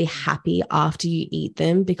ecstatically happy after you eat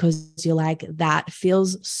them, because you're like, that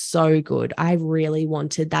feels so good. I really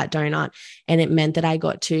wanted that donut, and it meant that I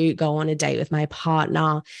got to go on a date with my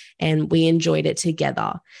partner and we enjoyed it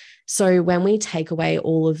together. So when we take away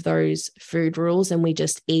all of those food rules and we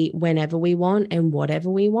just eat whenever we want and whatever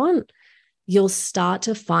we want, you'll start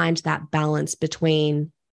to find that balance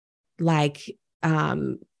between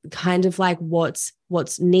kind of like what's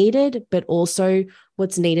needed, but also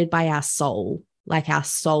what's needed by our soul, like our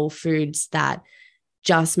soul foods that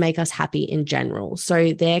just make us happy in general.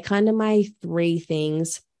 So they're kind of my three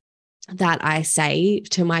things that I say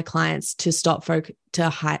to my clients to stop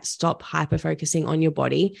hyper focusing on your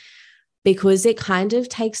body, because it kind of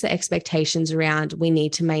takes the expectations around, we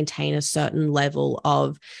need to maintain a certain level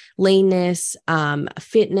of leanness,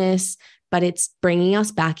 fitness, but it's bringing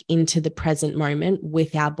us back into the present moment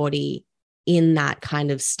with our body in that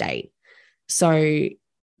kind of state. So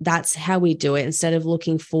that's how we do it. Instead of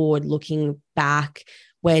looking forward, looking back,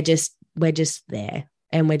 we're just there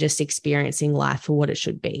and we're just experiencing life for what it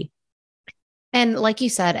should be. And like you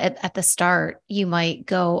said, at the start, you might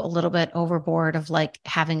go a little bit overboard of like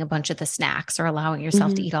having a bunch of the snacks or allowing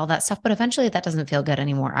yourself to eat all that stuff. But eventually that doesn't feel good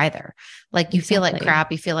anymore either. Like you feel like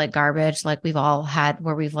crap, you feel like garbage. Like we've all had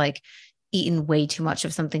where we've like eaten way too much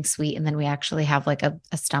of something sweet, and then we actually have like a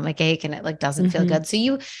stomach ache and it like doesn't feel good. So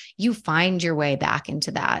you find your way back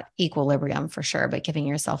into that equilibrium for sure, but giving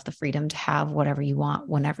yourself the freedom to have whatever you want,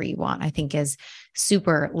 whenever you want, I think is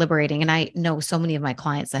super liberating. And I know so many of my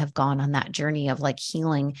clients that have gone on that journey of like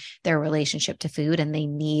healing their relationship to food, and they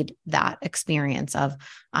need that experience of,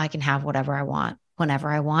 I can have whatever I want, whenever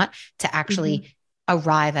I want, to actually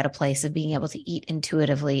arrive at a place of being able to eat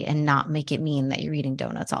intuitively and not make it mean that you're eating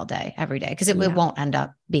donuts all day, every day. Cause it won't end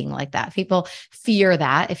up being like that. People fear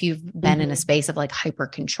that if you've been in a space of like hyper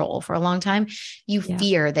control for a long time, you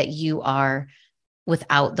fear that you are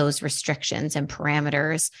without those restrictions and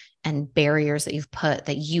parameters and barriers that you've put,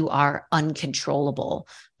 that you are uncontrollable,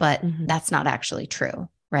 but that's not actually true,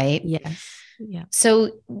 right? Yes. Yeah.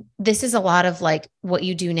 So this is a lot of like what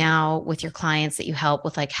you do now with your clients that you help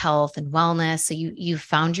with like health and wellness. So you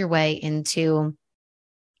found your way into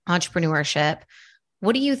entrepreneurship.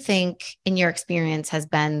 What do you think in your experience has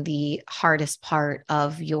been the hardest part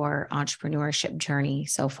of your entrepreneurship journey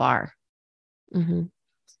so far? Mm-hmm.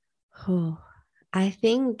 Oh, I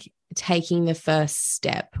think taking the first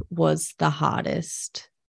step was the hardest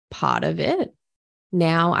part of it.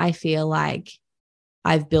 Now I feel like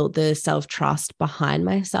I've built the self-trust behind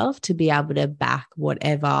myself to be able to back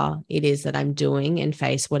whatever it is that I'm doing and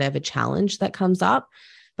face whatever challenge that comes up.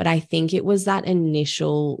 But I think it was that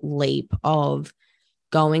initial leap of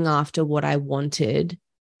going after what I wanted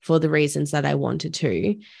for the reasons that I wanted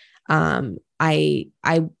to. I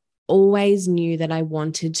always knew that I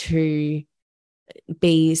wanted to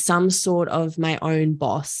be some sort of my own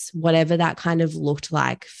boss, whatever that kind of looked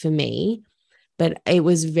like for me. But it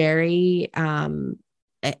was very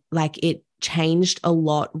like it changed a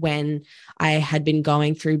lot when I had been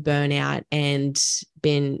going through burnout and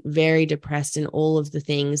been very depressed and all of the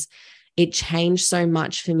things. It changed so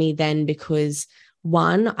much for me then because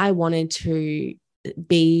one, I wanted to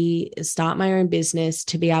start my own business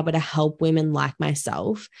to be able to help women like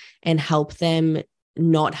myself and help them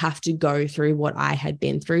not have to go through what I had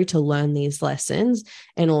been through to learn these lessons,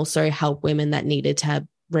 and also help women that needed to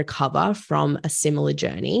recover from a similar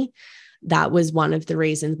journey. That was one of the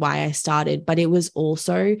reasons why I started, but it was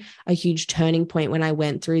also a huge turning point when I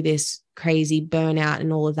went through this crazy burnout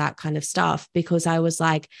and all of that kind of stuff, because I was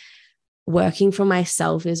like, working for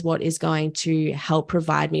myself is what is going to help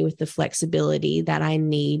provide me with the flexibility that I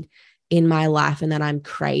need in my life and that I'm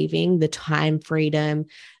craving, the time freedom,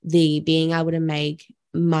 the being able to make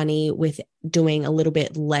money with doing a little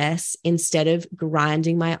bit less instead of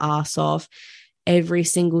grinding my ass off every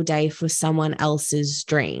single day for someone else's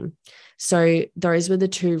dream. So those were the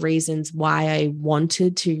two reasons why I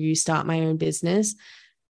wanted to start my own business.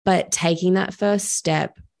 But taking that first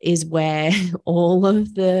step is where all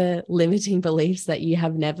of the limiting beliefs that you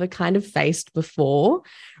have never kind of faced before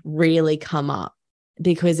really come up,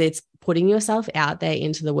 because it's putting yourself out there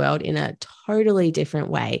into the world in a totally different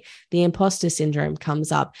way. The imposter syndrome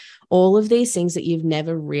comes up. All of these things that you've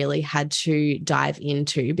never really had to dive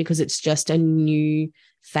into because it's just a new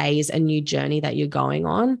phase, a new journey that you're going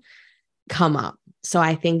on, come up. So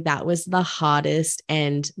I think that was the hardest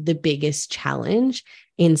and the biggest challenge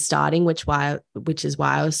in starting, which is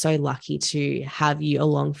why I was so lucky to have you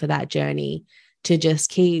along for that journey, to just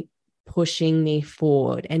keep pushing me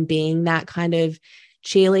forward and being that kind of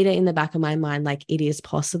cheerleader in the back of my mind, like, it is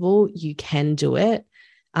possible, you can do it.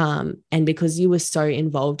 And because you were so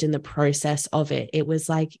involved in the process of it, it was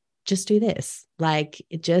like, just do this, like,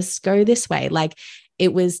 just go this way. Like,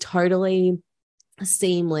 it was totally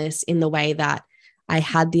seamless in the way that I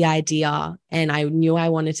had the idea and I knew I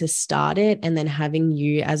wanted to start it. And then having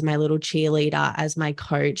you as my little cheerleader, as my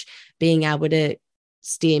coach, being able to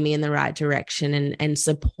steer me in the right direction and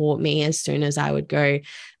support me as soon as I would go,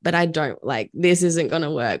 but I don't, like, this isn't going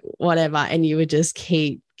to work, whatever. And you would just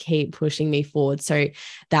keep pushing me forward. So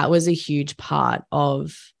that was a huge part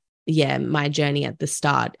of, my journey at the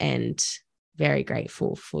start, and very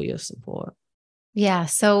grateful for your support. Yeah.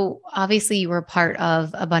 So obviously you were part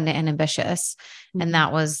of Abundant and Ambitious, and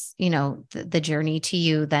that was, the journey to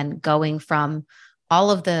you then going from all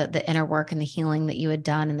of the inner work and the healing that you had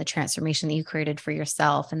done and the transformation that you created for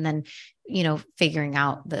yourself. And then, figuring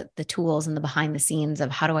out the tools and the behind the scenes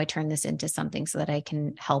of how do I turn this into something so that I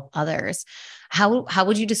can help others. How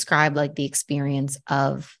would you describe like the experience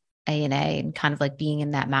of A&A and kind of like being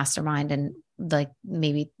in that mastermind, and like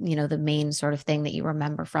maybe, the main sort of thing that you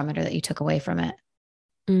remember from it or that you took away from it?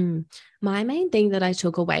 My main thing that I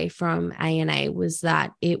took away from A&A was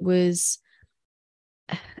that it was,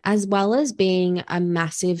 as well as being a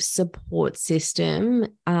massive support system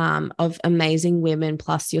of amazing women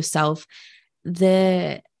plus yourself,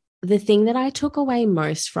 the thing that I took away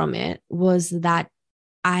most from it was that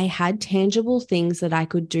I had tangible things that I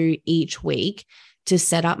could do each week to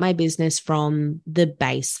set up my business from the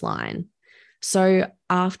baseline. So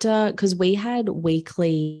because we had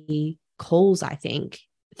weekly calls, I think,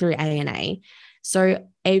 through A&A. So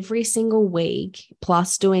every single week,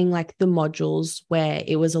 plus doing like the modules where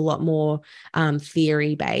it was a lot more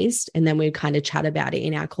theory based, and then we'd kind of chat about it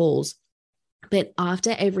in our calls. But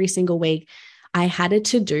after every single week, I had a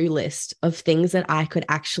to-do list of things that I could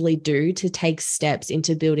actually do to take steps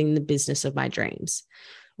into building the business of my dreams,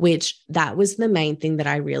 which that was the main thing that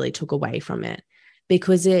I really took away from it.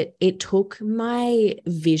 because it took my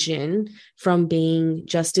vision from being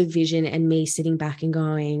just a vision and me sitting back and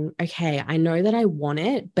going, okay, I know that I want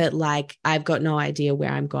it, but like I've got no idea where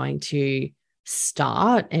I'm going to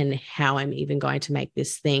start and how I'm even going to make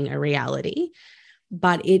this thing a reality.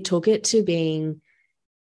 But it took it to being,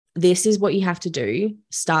 this is what you have to do.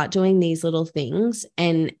 Start doing these little things.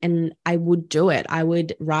 And I would do it. I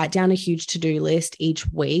would write down a huge to-do list each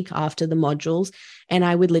week after the modules, and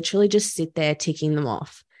I would literally just sit there ticking them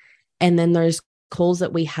off. And then those calls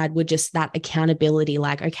that we had were just that accountability,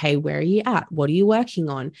 like, okay, where are you at? What are you working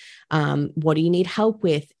on? What do you need help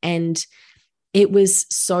with? And it was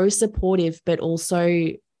so supportive, but also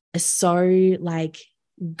so like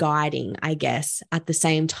guiding, I guess, at the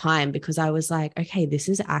same time, because I was like, okay, this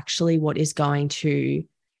is actually what is going to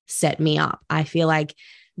set me up. I feel like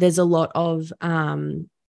there's a lot of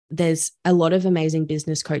amazing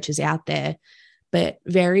business coaches out there, but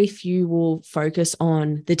very few will focus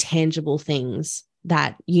on the tangible things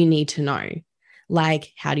that you need to know.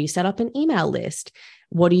 Like, how do you set up an email list?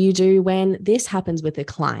 What do you do when this happens with a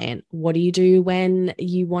client? What do you do when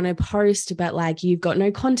you want to post, but like you've got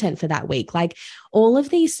no content for that week? Like all of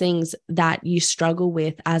these things that you struggle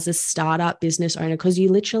with as a startup business owner, because you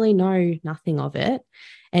literally know nothing of it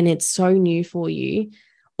and it's so new for you.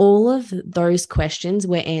 All of those questions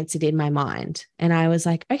were answered in my mind. And I was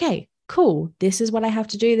like, okay, cool. This is what I have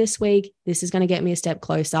to do this week. This is going to get me a step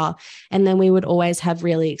closer. And then we would always have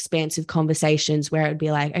really expansive conversations where it would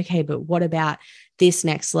be like, okay, but what about this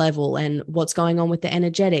next level and what's going on with the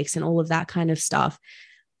energetics and all of that kind of stuff.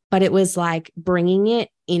 But it was like bringing it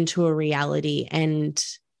into a reality. And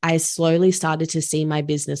I slowly started to see my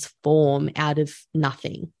business form out of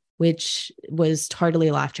nothing, which was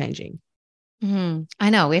totally life-changing. I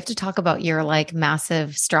know we have to talk about your like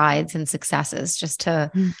massive strides and successes just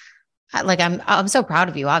to like, I'm so proud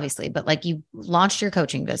of you, obviously, but like you launched your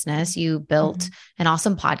coaching business, you built an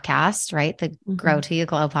awesome podcast, right? The Grow to You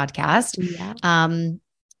Glow podcast. Yeah.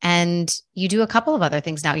 And you do a couple of other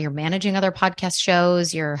things now. You're managing other podcast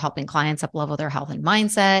shows. You're helping clients up level their health and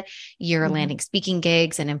mindset. You're landing speaking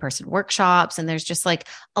gigs and in-person workshops. And there's just like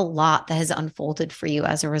a lot that has unfolded for you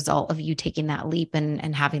as a result of you taking that leap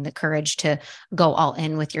and having the courage to go all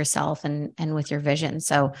in with yourself and with your vision.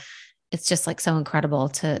 So it's just like so incredible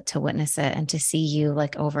to witness it and to see you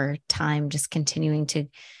like over time, just continuing to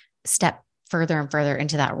step further and further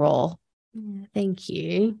into that role. Thank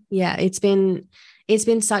you. Yeah, it's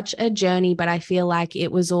been such a journey, but I feel like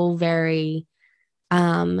it was all very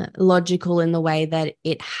logical in the way that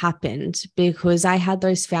it happened because I had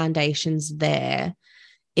those foundations there.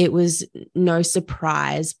 It was no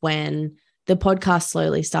surprise when the podcast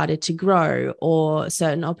slowly started to grow or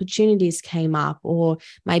certain opportunities came up or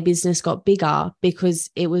my business got bigger because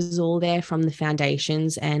it was all there from the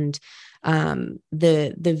foundations, and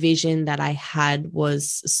the vision that I had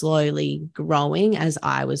was slowly growing as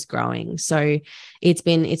I was growing. So it's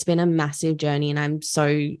been a massive journey, and I'm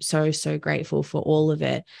so grateful for all of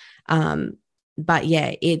it. But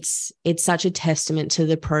yeah, it's such a testament to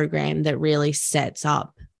the program that really sets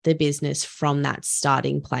up the business from that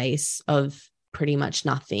starting place of pretty much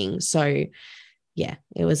nothing. So yeah,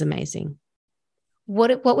 it was amazing.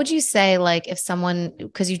 What would you say, like if someone,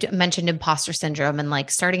 because you mentioned imposter syndrome and like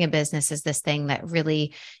starting a business is this thing that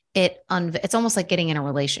really, it's almost like getting in a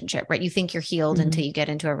relationship, right? You think you're healed until you get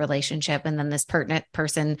into a relationship. And then this pertinent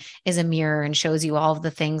person is a mirror and shows you all of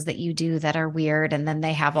the things that you do that are weird. And then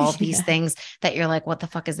they have all these things that you're like, what the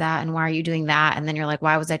fuck is that? And why are you doing that? And then you're like,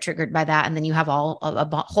 why was I triggered by that? And then you have a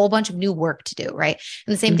whole bunch of new work to do. Right.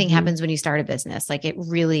 And the same thing happens when you start a business. Like it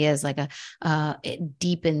really is like it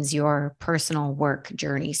deepens your personal work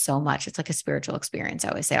journey so much. It's like a spiritual experience. I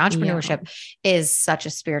always say entrepreneurship is such a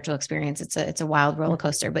spiritual experience. It's a wild roller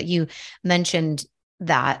coaster, but you mentioned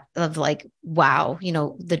that of like, wow,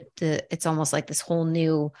 it's almost like this whole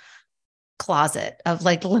new closet of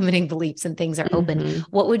like limiting beliefs and things are open.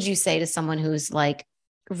 What would you say to someone who's like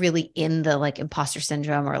really in the like imposter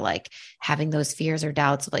syndrome or like having those fears or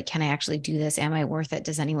doubts of like, can I actually do this? Am I worth it?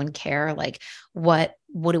 Does anyone care? Like, what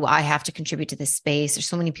do I have to contribute to this space? There's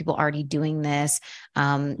so many people already doing this.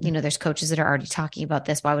 There's coaches that are already talking about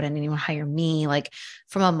this. Why would anyone hire me? Like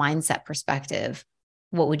from a mindset perspective,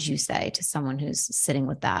 what would you say to someone who's sitting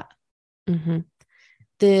with that?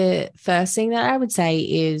 The first thing that I would say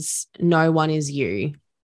is no one is you.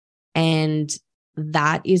 And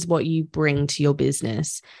that is what you bring to your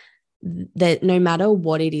business. That no matter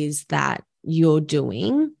what it is that you're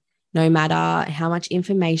doing, no matter how much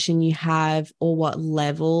information you have or what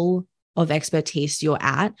level of expertise you're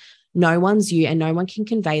at, no one's you and no one can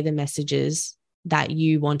convey the messages that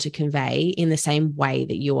you want to convey in the same way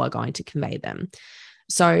that you are going to convey them.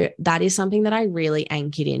 So that is something that I really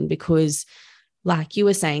anchored in, because like you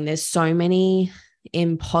were saying, there's so many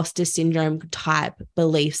imposter syndrome type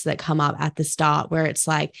beliefs that come up at the start, where it's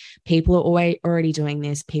like, people are already doing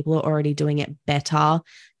this, people are already doing it better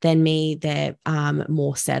than me, they're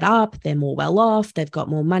more set up, they're more well off, they've got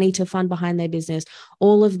more money to fund behind their business,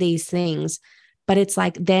 all of these things. But it's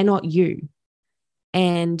like, they're not you.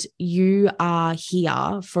 And you are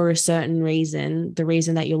here for a certain reason. The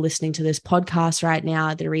reason that you're listening to this podcast right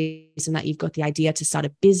now, the reason that you've got the idea to start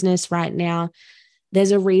a business right now,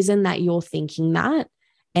 there's a reason that you're thinking that.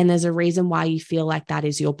 And there's a reason why you feel like that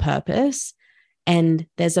is your purpose. And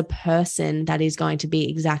there's a person that is going to be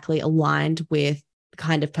exactly aligned with the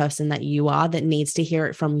kind of person that you are, that needs to hear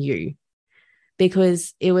it from you.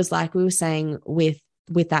 Because it was like we were saying with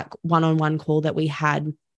that one-on-one call that we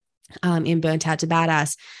had in Burnt Out to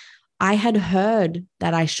Badass, I had heard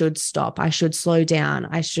that I should stop, I should slow down,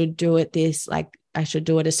 I should do it this, like I should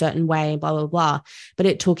do it a certain way, blah, blah, blah. But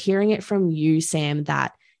it took hearing it from you, Sam,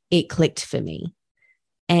 that it clicked for me.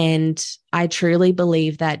 And I truly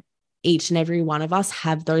believe that each and every one of us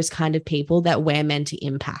have those kind of people that we're meant to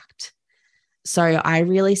impact. So I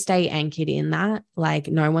really stay anchored in that. Like,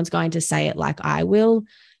 no one's going to say it like I will.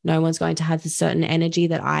 No one's going to have the certain energy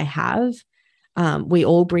that I have. We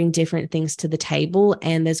all bring different things to the table,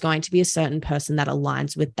 and there's going to be a certain person that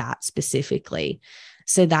aligns with that specifically.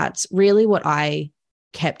 So that's really what I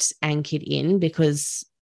kept anchored in, because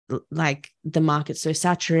like the market's so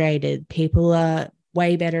saturated, people are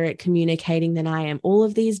way better at communicating than I am. All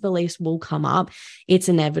of these beliefs will come up. It's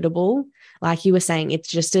inevitable. Like you were saying, it's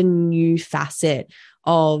just a new facet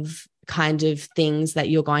of kind of things that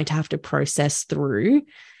you're going to have to process through.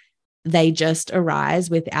 They just arise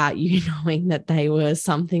without you knowing that they were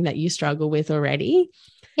something that you struggle with already.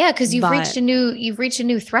 Yeah, because you've reached a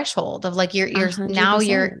new threshold of like you're 100%. now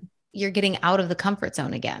you're getting out of the comfort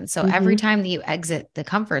zone again. So every time that you exit the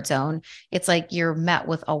comfort zone, it's like you're met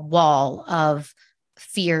with a wall of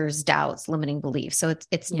fears, doubts, limiting beliefs. So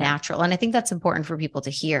it's natural. And I think that's important for people to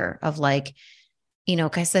hear, of like, you know,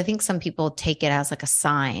 because I think some people take it as like a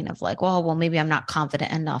sign of like, well, maybe I'm not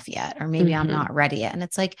confident enough yet, or maybe I'm not ready yet. And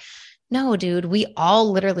it's like, no, dude, we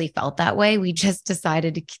all literally felt that way. We just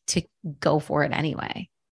decided to go for it anyway.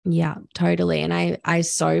 Yeah, totally. And I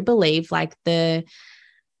so believe like the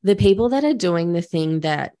people that are doing the thing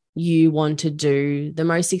that you want to do, the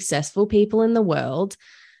most successful people in the world,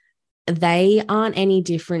 they aren't any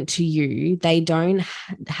different to you. They don't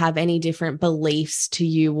have any different beliefs to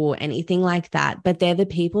you or anything like that, but they're the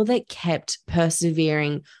people that kept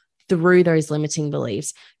persevering through those limiting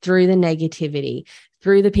beliefs, through the negativity,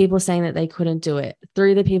 through the people saying that they couldn't do it,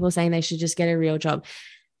 through the people saying they should just get a real job.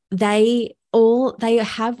 They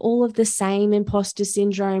have all of the same imposter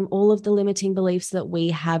syndrome, all of the limiting beliefs that we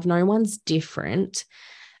have. No one's different,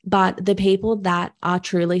 but the people that are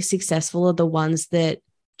truly successful are the ones that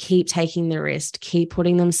keep taking the risk, keep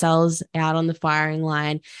putting themselves out on the firing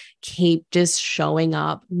line, keep just showing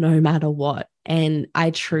up no matter what. And I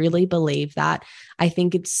truly believe that. I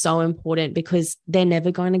think it's so important, because they're never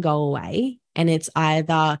going to go away. And it's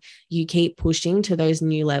either you keep pushing to those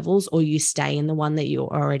new levels, or you stay in the one that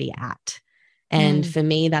you're already at. And for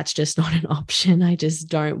me, that's just not an option. I just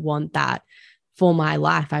don't want that for my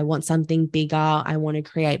life. I want something bigger. I want to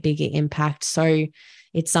create bigger impact. So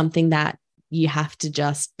it's something that you have to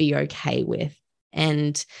just be okay with.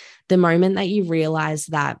 And the moment that you realize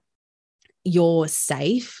that you're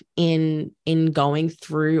safe in going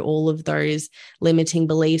through all of those limiting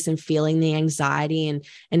beliefs and feeling the anxiety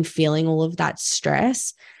and feeling all of that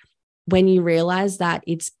stress, when you realize that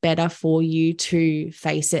it's better for you to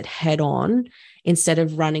face it head on instead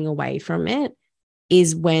of running away from it,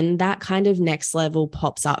 is when that kind of next level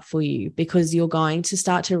pops up for you, because you're going to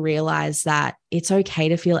start to realize that it's okay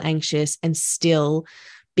to feel anxious and still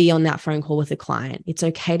be on that phone call with a client. It's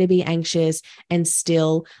okay to be anxious and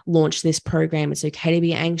still launch this program. It's okay to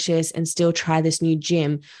be anxious and still try this new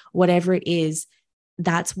gym, whatever it is.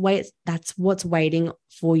 That's what's waiting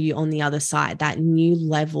for you on the other side, that new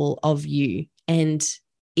level of you. And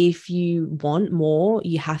if you want more,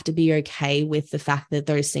 you have to be okay with the fact that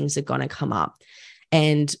those things are going to come up.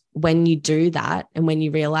 And when you do that, and when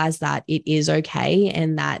you realize that it is okay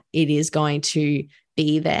and that it is going to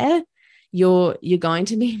be there, you're going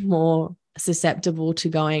to be more susceptible to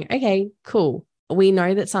going, okay, cool. We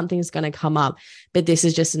know that something's going to come up, but this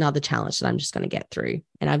is just another challenge that I'm just going to get through.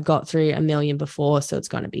 And I've got through a million before, so it's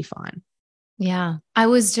going to be fine. Yeah. I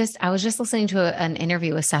was just listening to an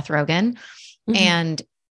interview with Seth Rogen, and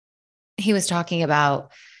he was talking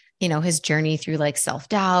about his journey through like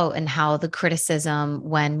self-doubt and how the criticism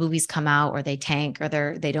when movies come out or they tank or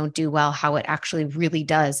they don't do well, how it actually really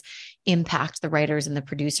does impact the writers and the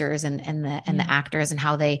producers and the actors, and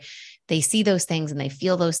how they see those things and they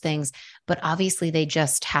feel those things, but obviously they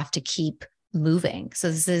just have to keep moving. So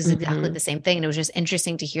this is exactly the same thing. And it was just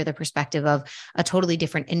interesting to hear the perspective of a totally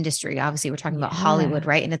different industry. Obviously, we're talking about Hollywood,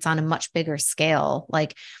 right? And it's on a much bigger scale,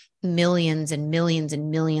 like millions and millions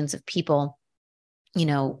and millions of people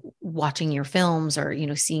watching your films or,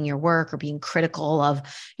 seeing your work or being critical of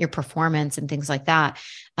your performance and things like that.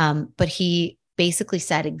 But he basically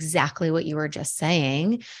said exactly what you were just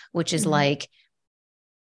saying, which is like,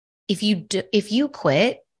 if you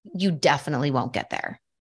quit, you definitely won't get there.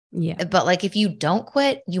 Yeah. But like, if you don't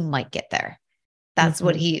quit, you might get there. That's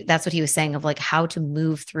what he was saying, of like how to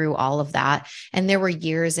move through all of that. And there were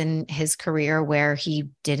years in his career where he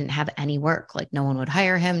didn't have any work. Like no one would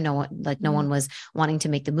hire him. No one was wanting to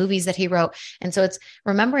make the movies that he wrote. And so it's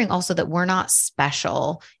remembering also that we're not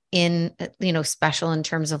special special in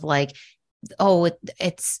terms of like, oh,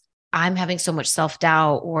 it's I'm having so much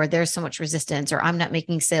self-doubt, or there's so much resistance, or I'm not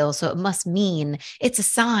making sales, so it must mean it's a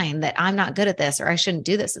sign that I'm not good at this, or I shouldn't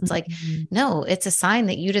do this. It's like, no, it's a sign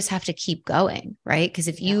that you just have to keep going, right? Because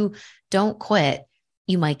if you don't quit,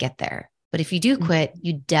 you might get there. But if you do quit,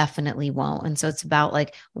 you definitely won't. And so it's about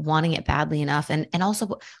like wanting it badly enough, and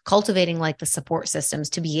also cultivating like the support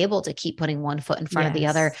systems to be able to keep putting one foot in front of the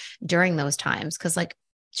other during those times. Cause like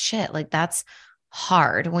shit, like that's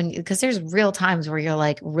hard because there's real times where you're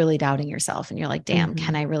like really doubting yourself and you're like, damn,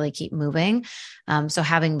 can I really keep moving? So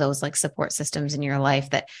having those like support systems in your life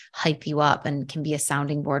that hype you up and can be a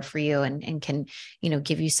sounding board for you and can,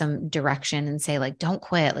 give you some direction and say like, don't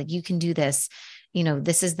quit. Like you can do this,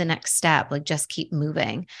 this is the next step. Like just keep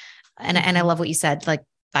moving. And I love what you said. Like,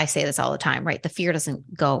 I say this all the time, right? The fear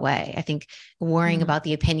doesn't go away. I think worrying about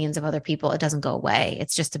the opinions of other people, it doesn't go away.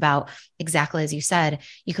 It's just about, exactly as you said,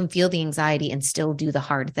 you can feel the anxiety and still do the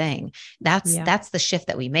hard thing. That's the shift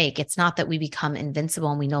that we make. It's not that we become invincible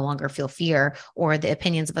and we no longer feel fear, or the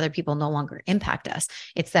opinions of other people no longer impact us.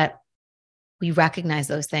 It's that we recognize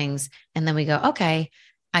those things and then we go, okay,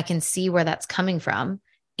 I can see where that's coming from.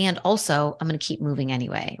 And also, I'm going to keep moving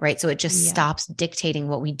anyway, right? So it just stops dictating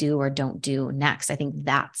what we do or don't do next. I think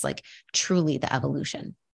that's like truly the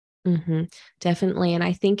evolution. Definitely. And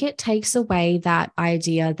I think it takes away that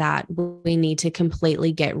idea that we need to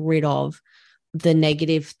completely get rid of the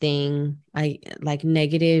negative thing, like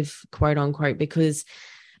negative, quote unquote, because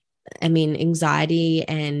I mean, anxiety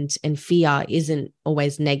and fear isn't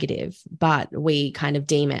always negative, but we kind of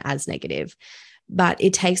deem it as negative. But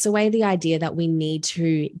it takes away the idea that we need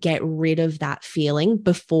to get rid of that feeling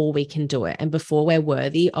before we can do it and before we're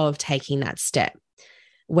worthy of taking that step.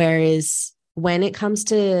 Whereas when it comes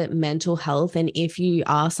to mental health, and if you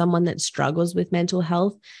are someone that struggles with mental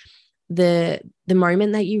health, the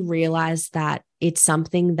moment that you realize that it's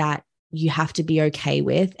something that you have to be okay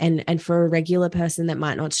with, and for a regular person that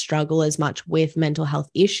might not struggle as much with mental health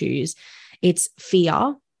issues, it's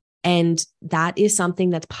fear. And that is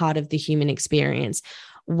something that's part of the human experience.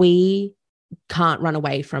 We can't run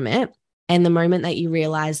away from it. And the moment that you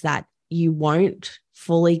realize that you won't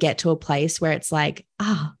fully get to a place where it's like,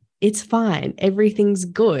 it's fine, everything's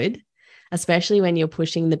good, especially when you're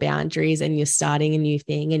pushing the boundaries and you're starting a new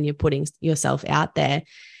thing and you're putting yourself out there,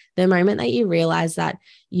 the moment that you realize that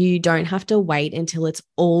you don't have to wait until it's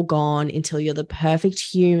all gone, until you're the perfect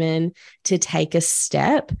human to take a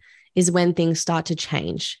step, is when things start to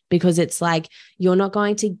change. Because it's like, you're not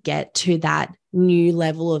going to get to that new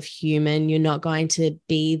level of human. You're not going to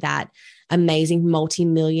be that amazing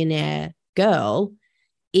multimillionaire girl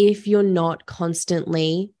if you're not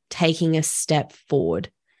constantly taking a step forward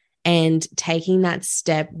and taking that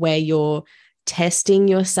step where you're testing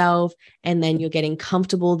yourself and then you're getting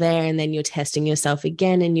comfortable there, and then you're testing yourself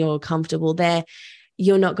again and you're comfortable there.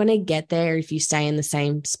 You're not going to get there if you stay in the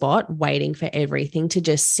same spot waiting for everything to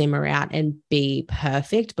just simmer out and be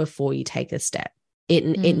perfect before you take a step.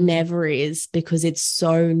 It never is, because it's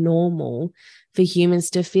so normal for humans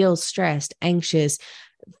to feel stressed, anxious,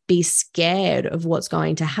 be scared of what's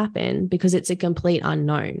going to happen, because it's a complete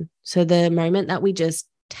unknown. So the moment that we just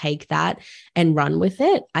take that and run with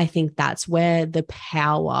it, I think that's where the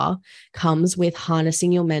power comes with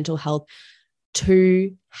harnessing your mental health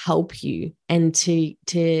to help you and to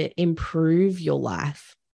improve your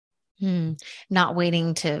life. Not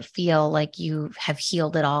waiting to feel like you have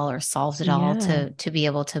healed it all or solved it all to be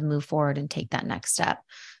able to move forward and take that next step.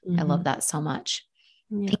 I love that so much.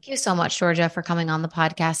 Thank you so much, Georgia, for coming on the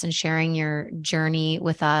podcast and sharing your journey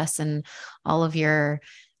with us and all of your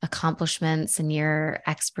accomplishments and your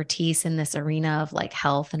expertise in this arena of like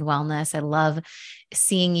health and wellness. I love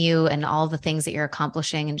seeing you and all the things that you're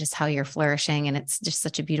accomplishing and just how you're flourishing. And it's just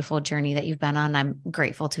such a beautiful journey that you've been on. I'm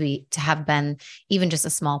grateful to have been even just a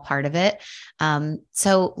small part of it.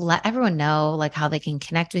 So let everyone know like how they can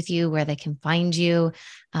connect with you, where they can find you,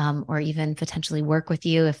 or even potentially work with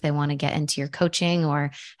you if they want to get into your coaching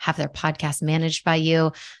or have their podcast managed by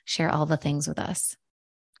you. Share all the things with us.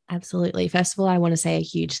 Absolutely. First of all, I want to say a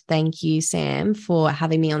huge thank you, Sam, for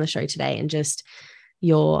having me on the show today, and just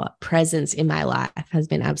your presence in my life has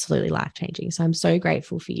been absolutely life-changing. So I'm so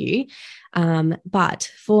grateful for you.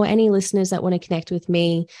 But for any listeners that want to connect with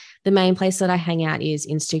me, the main place that I hang out is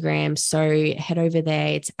Instagram. So head over there.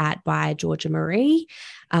 It's @by Georgia Marie.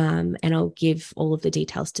 And I'll give all of the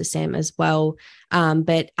details to Sam as well.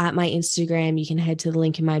 But at my Instagram, you can head to the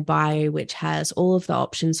link in my bio, which has all of the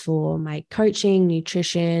options for my coaching,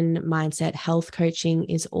 nutrition, mindset, health coaching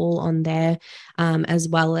is all on there, as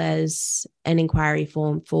well as an inquiry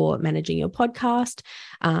form for managing your podcast.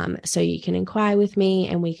 So you can inquire with me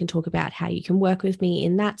and we can talk about how you can work with me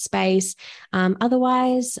in that space.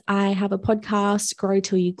 Otherwise, I have a podcast, Grow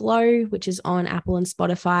Till You Glow, which is on Apple and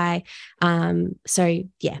Spotify. So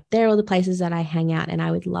yeah, they're all the places that I hang out, and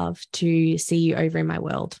I would love to see you over in my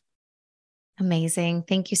world. Amazing.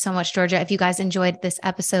 Thank you so much, Georgia. If you guys enjoyed this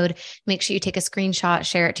episode, make sure you take a screenshot,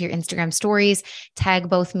 share it to your Instagram stories, tag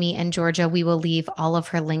both me and Georgia. We will leave all of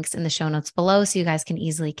her links in the show notes below so you guys can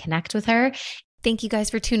easily connect with her. Thank you guys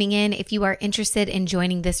for tuning in. If you are interested in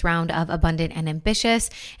joining this round of Abundant and Ambitious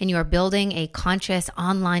and you are building a conscious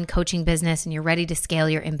online coaching business and you're ready to scale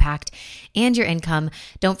your impact and your income,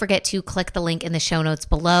 don't forget to click the link in the show notes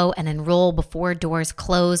below and enroll before doors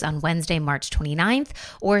close on Wednesday, March 29th,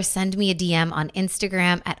 or send me a DM on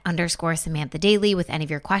Instagram @_Samantha Daily with any of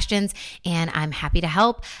your questions, and I'm happy to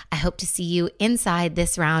help. I hope to see you inside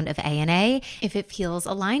this round of A&A if it feels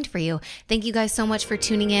aligned for you. Thank you guys so much for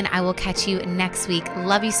tuning in. I will catch you next week.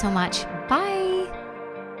 Love you so much. Bye.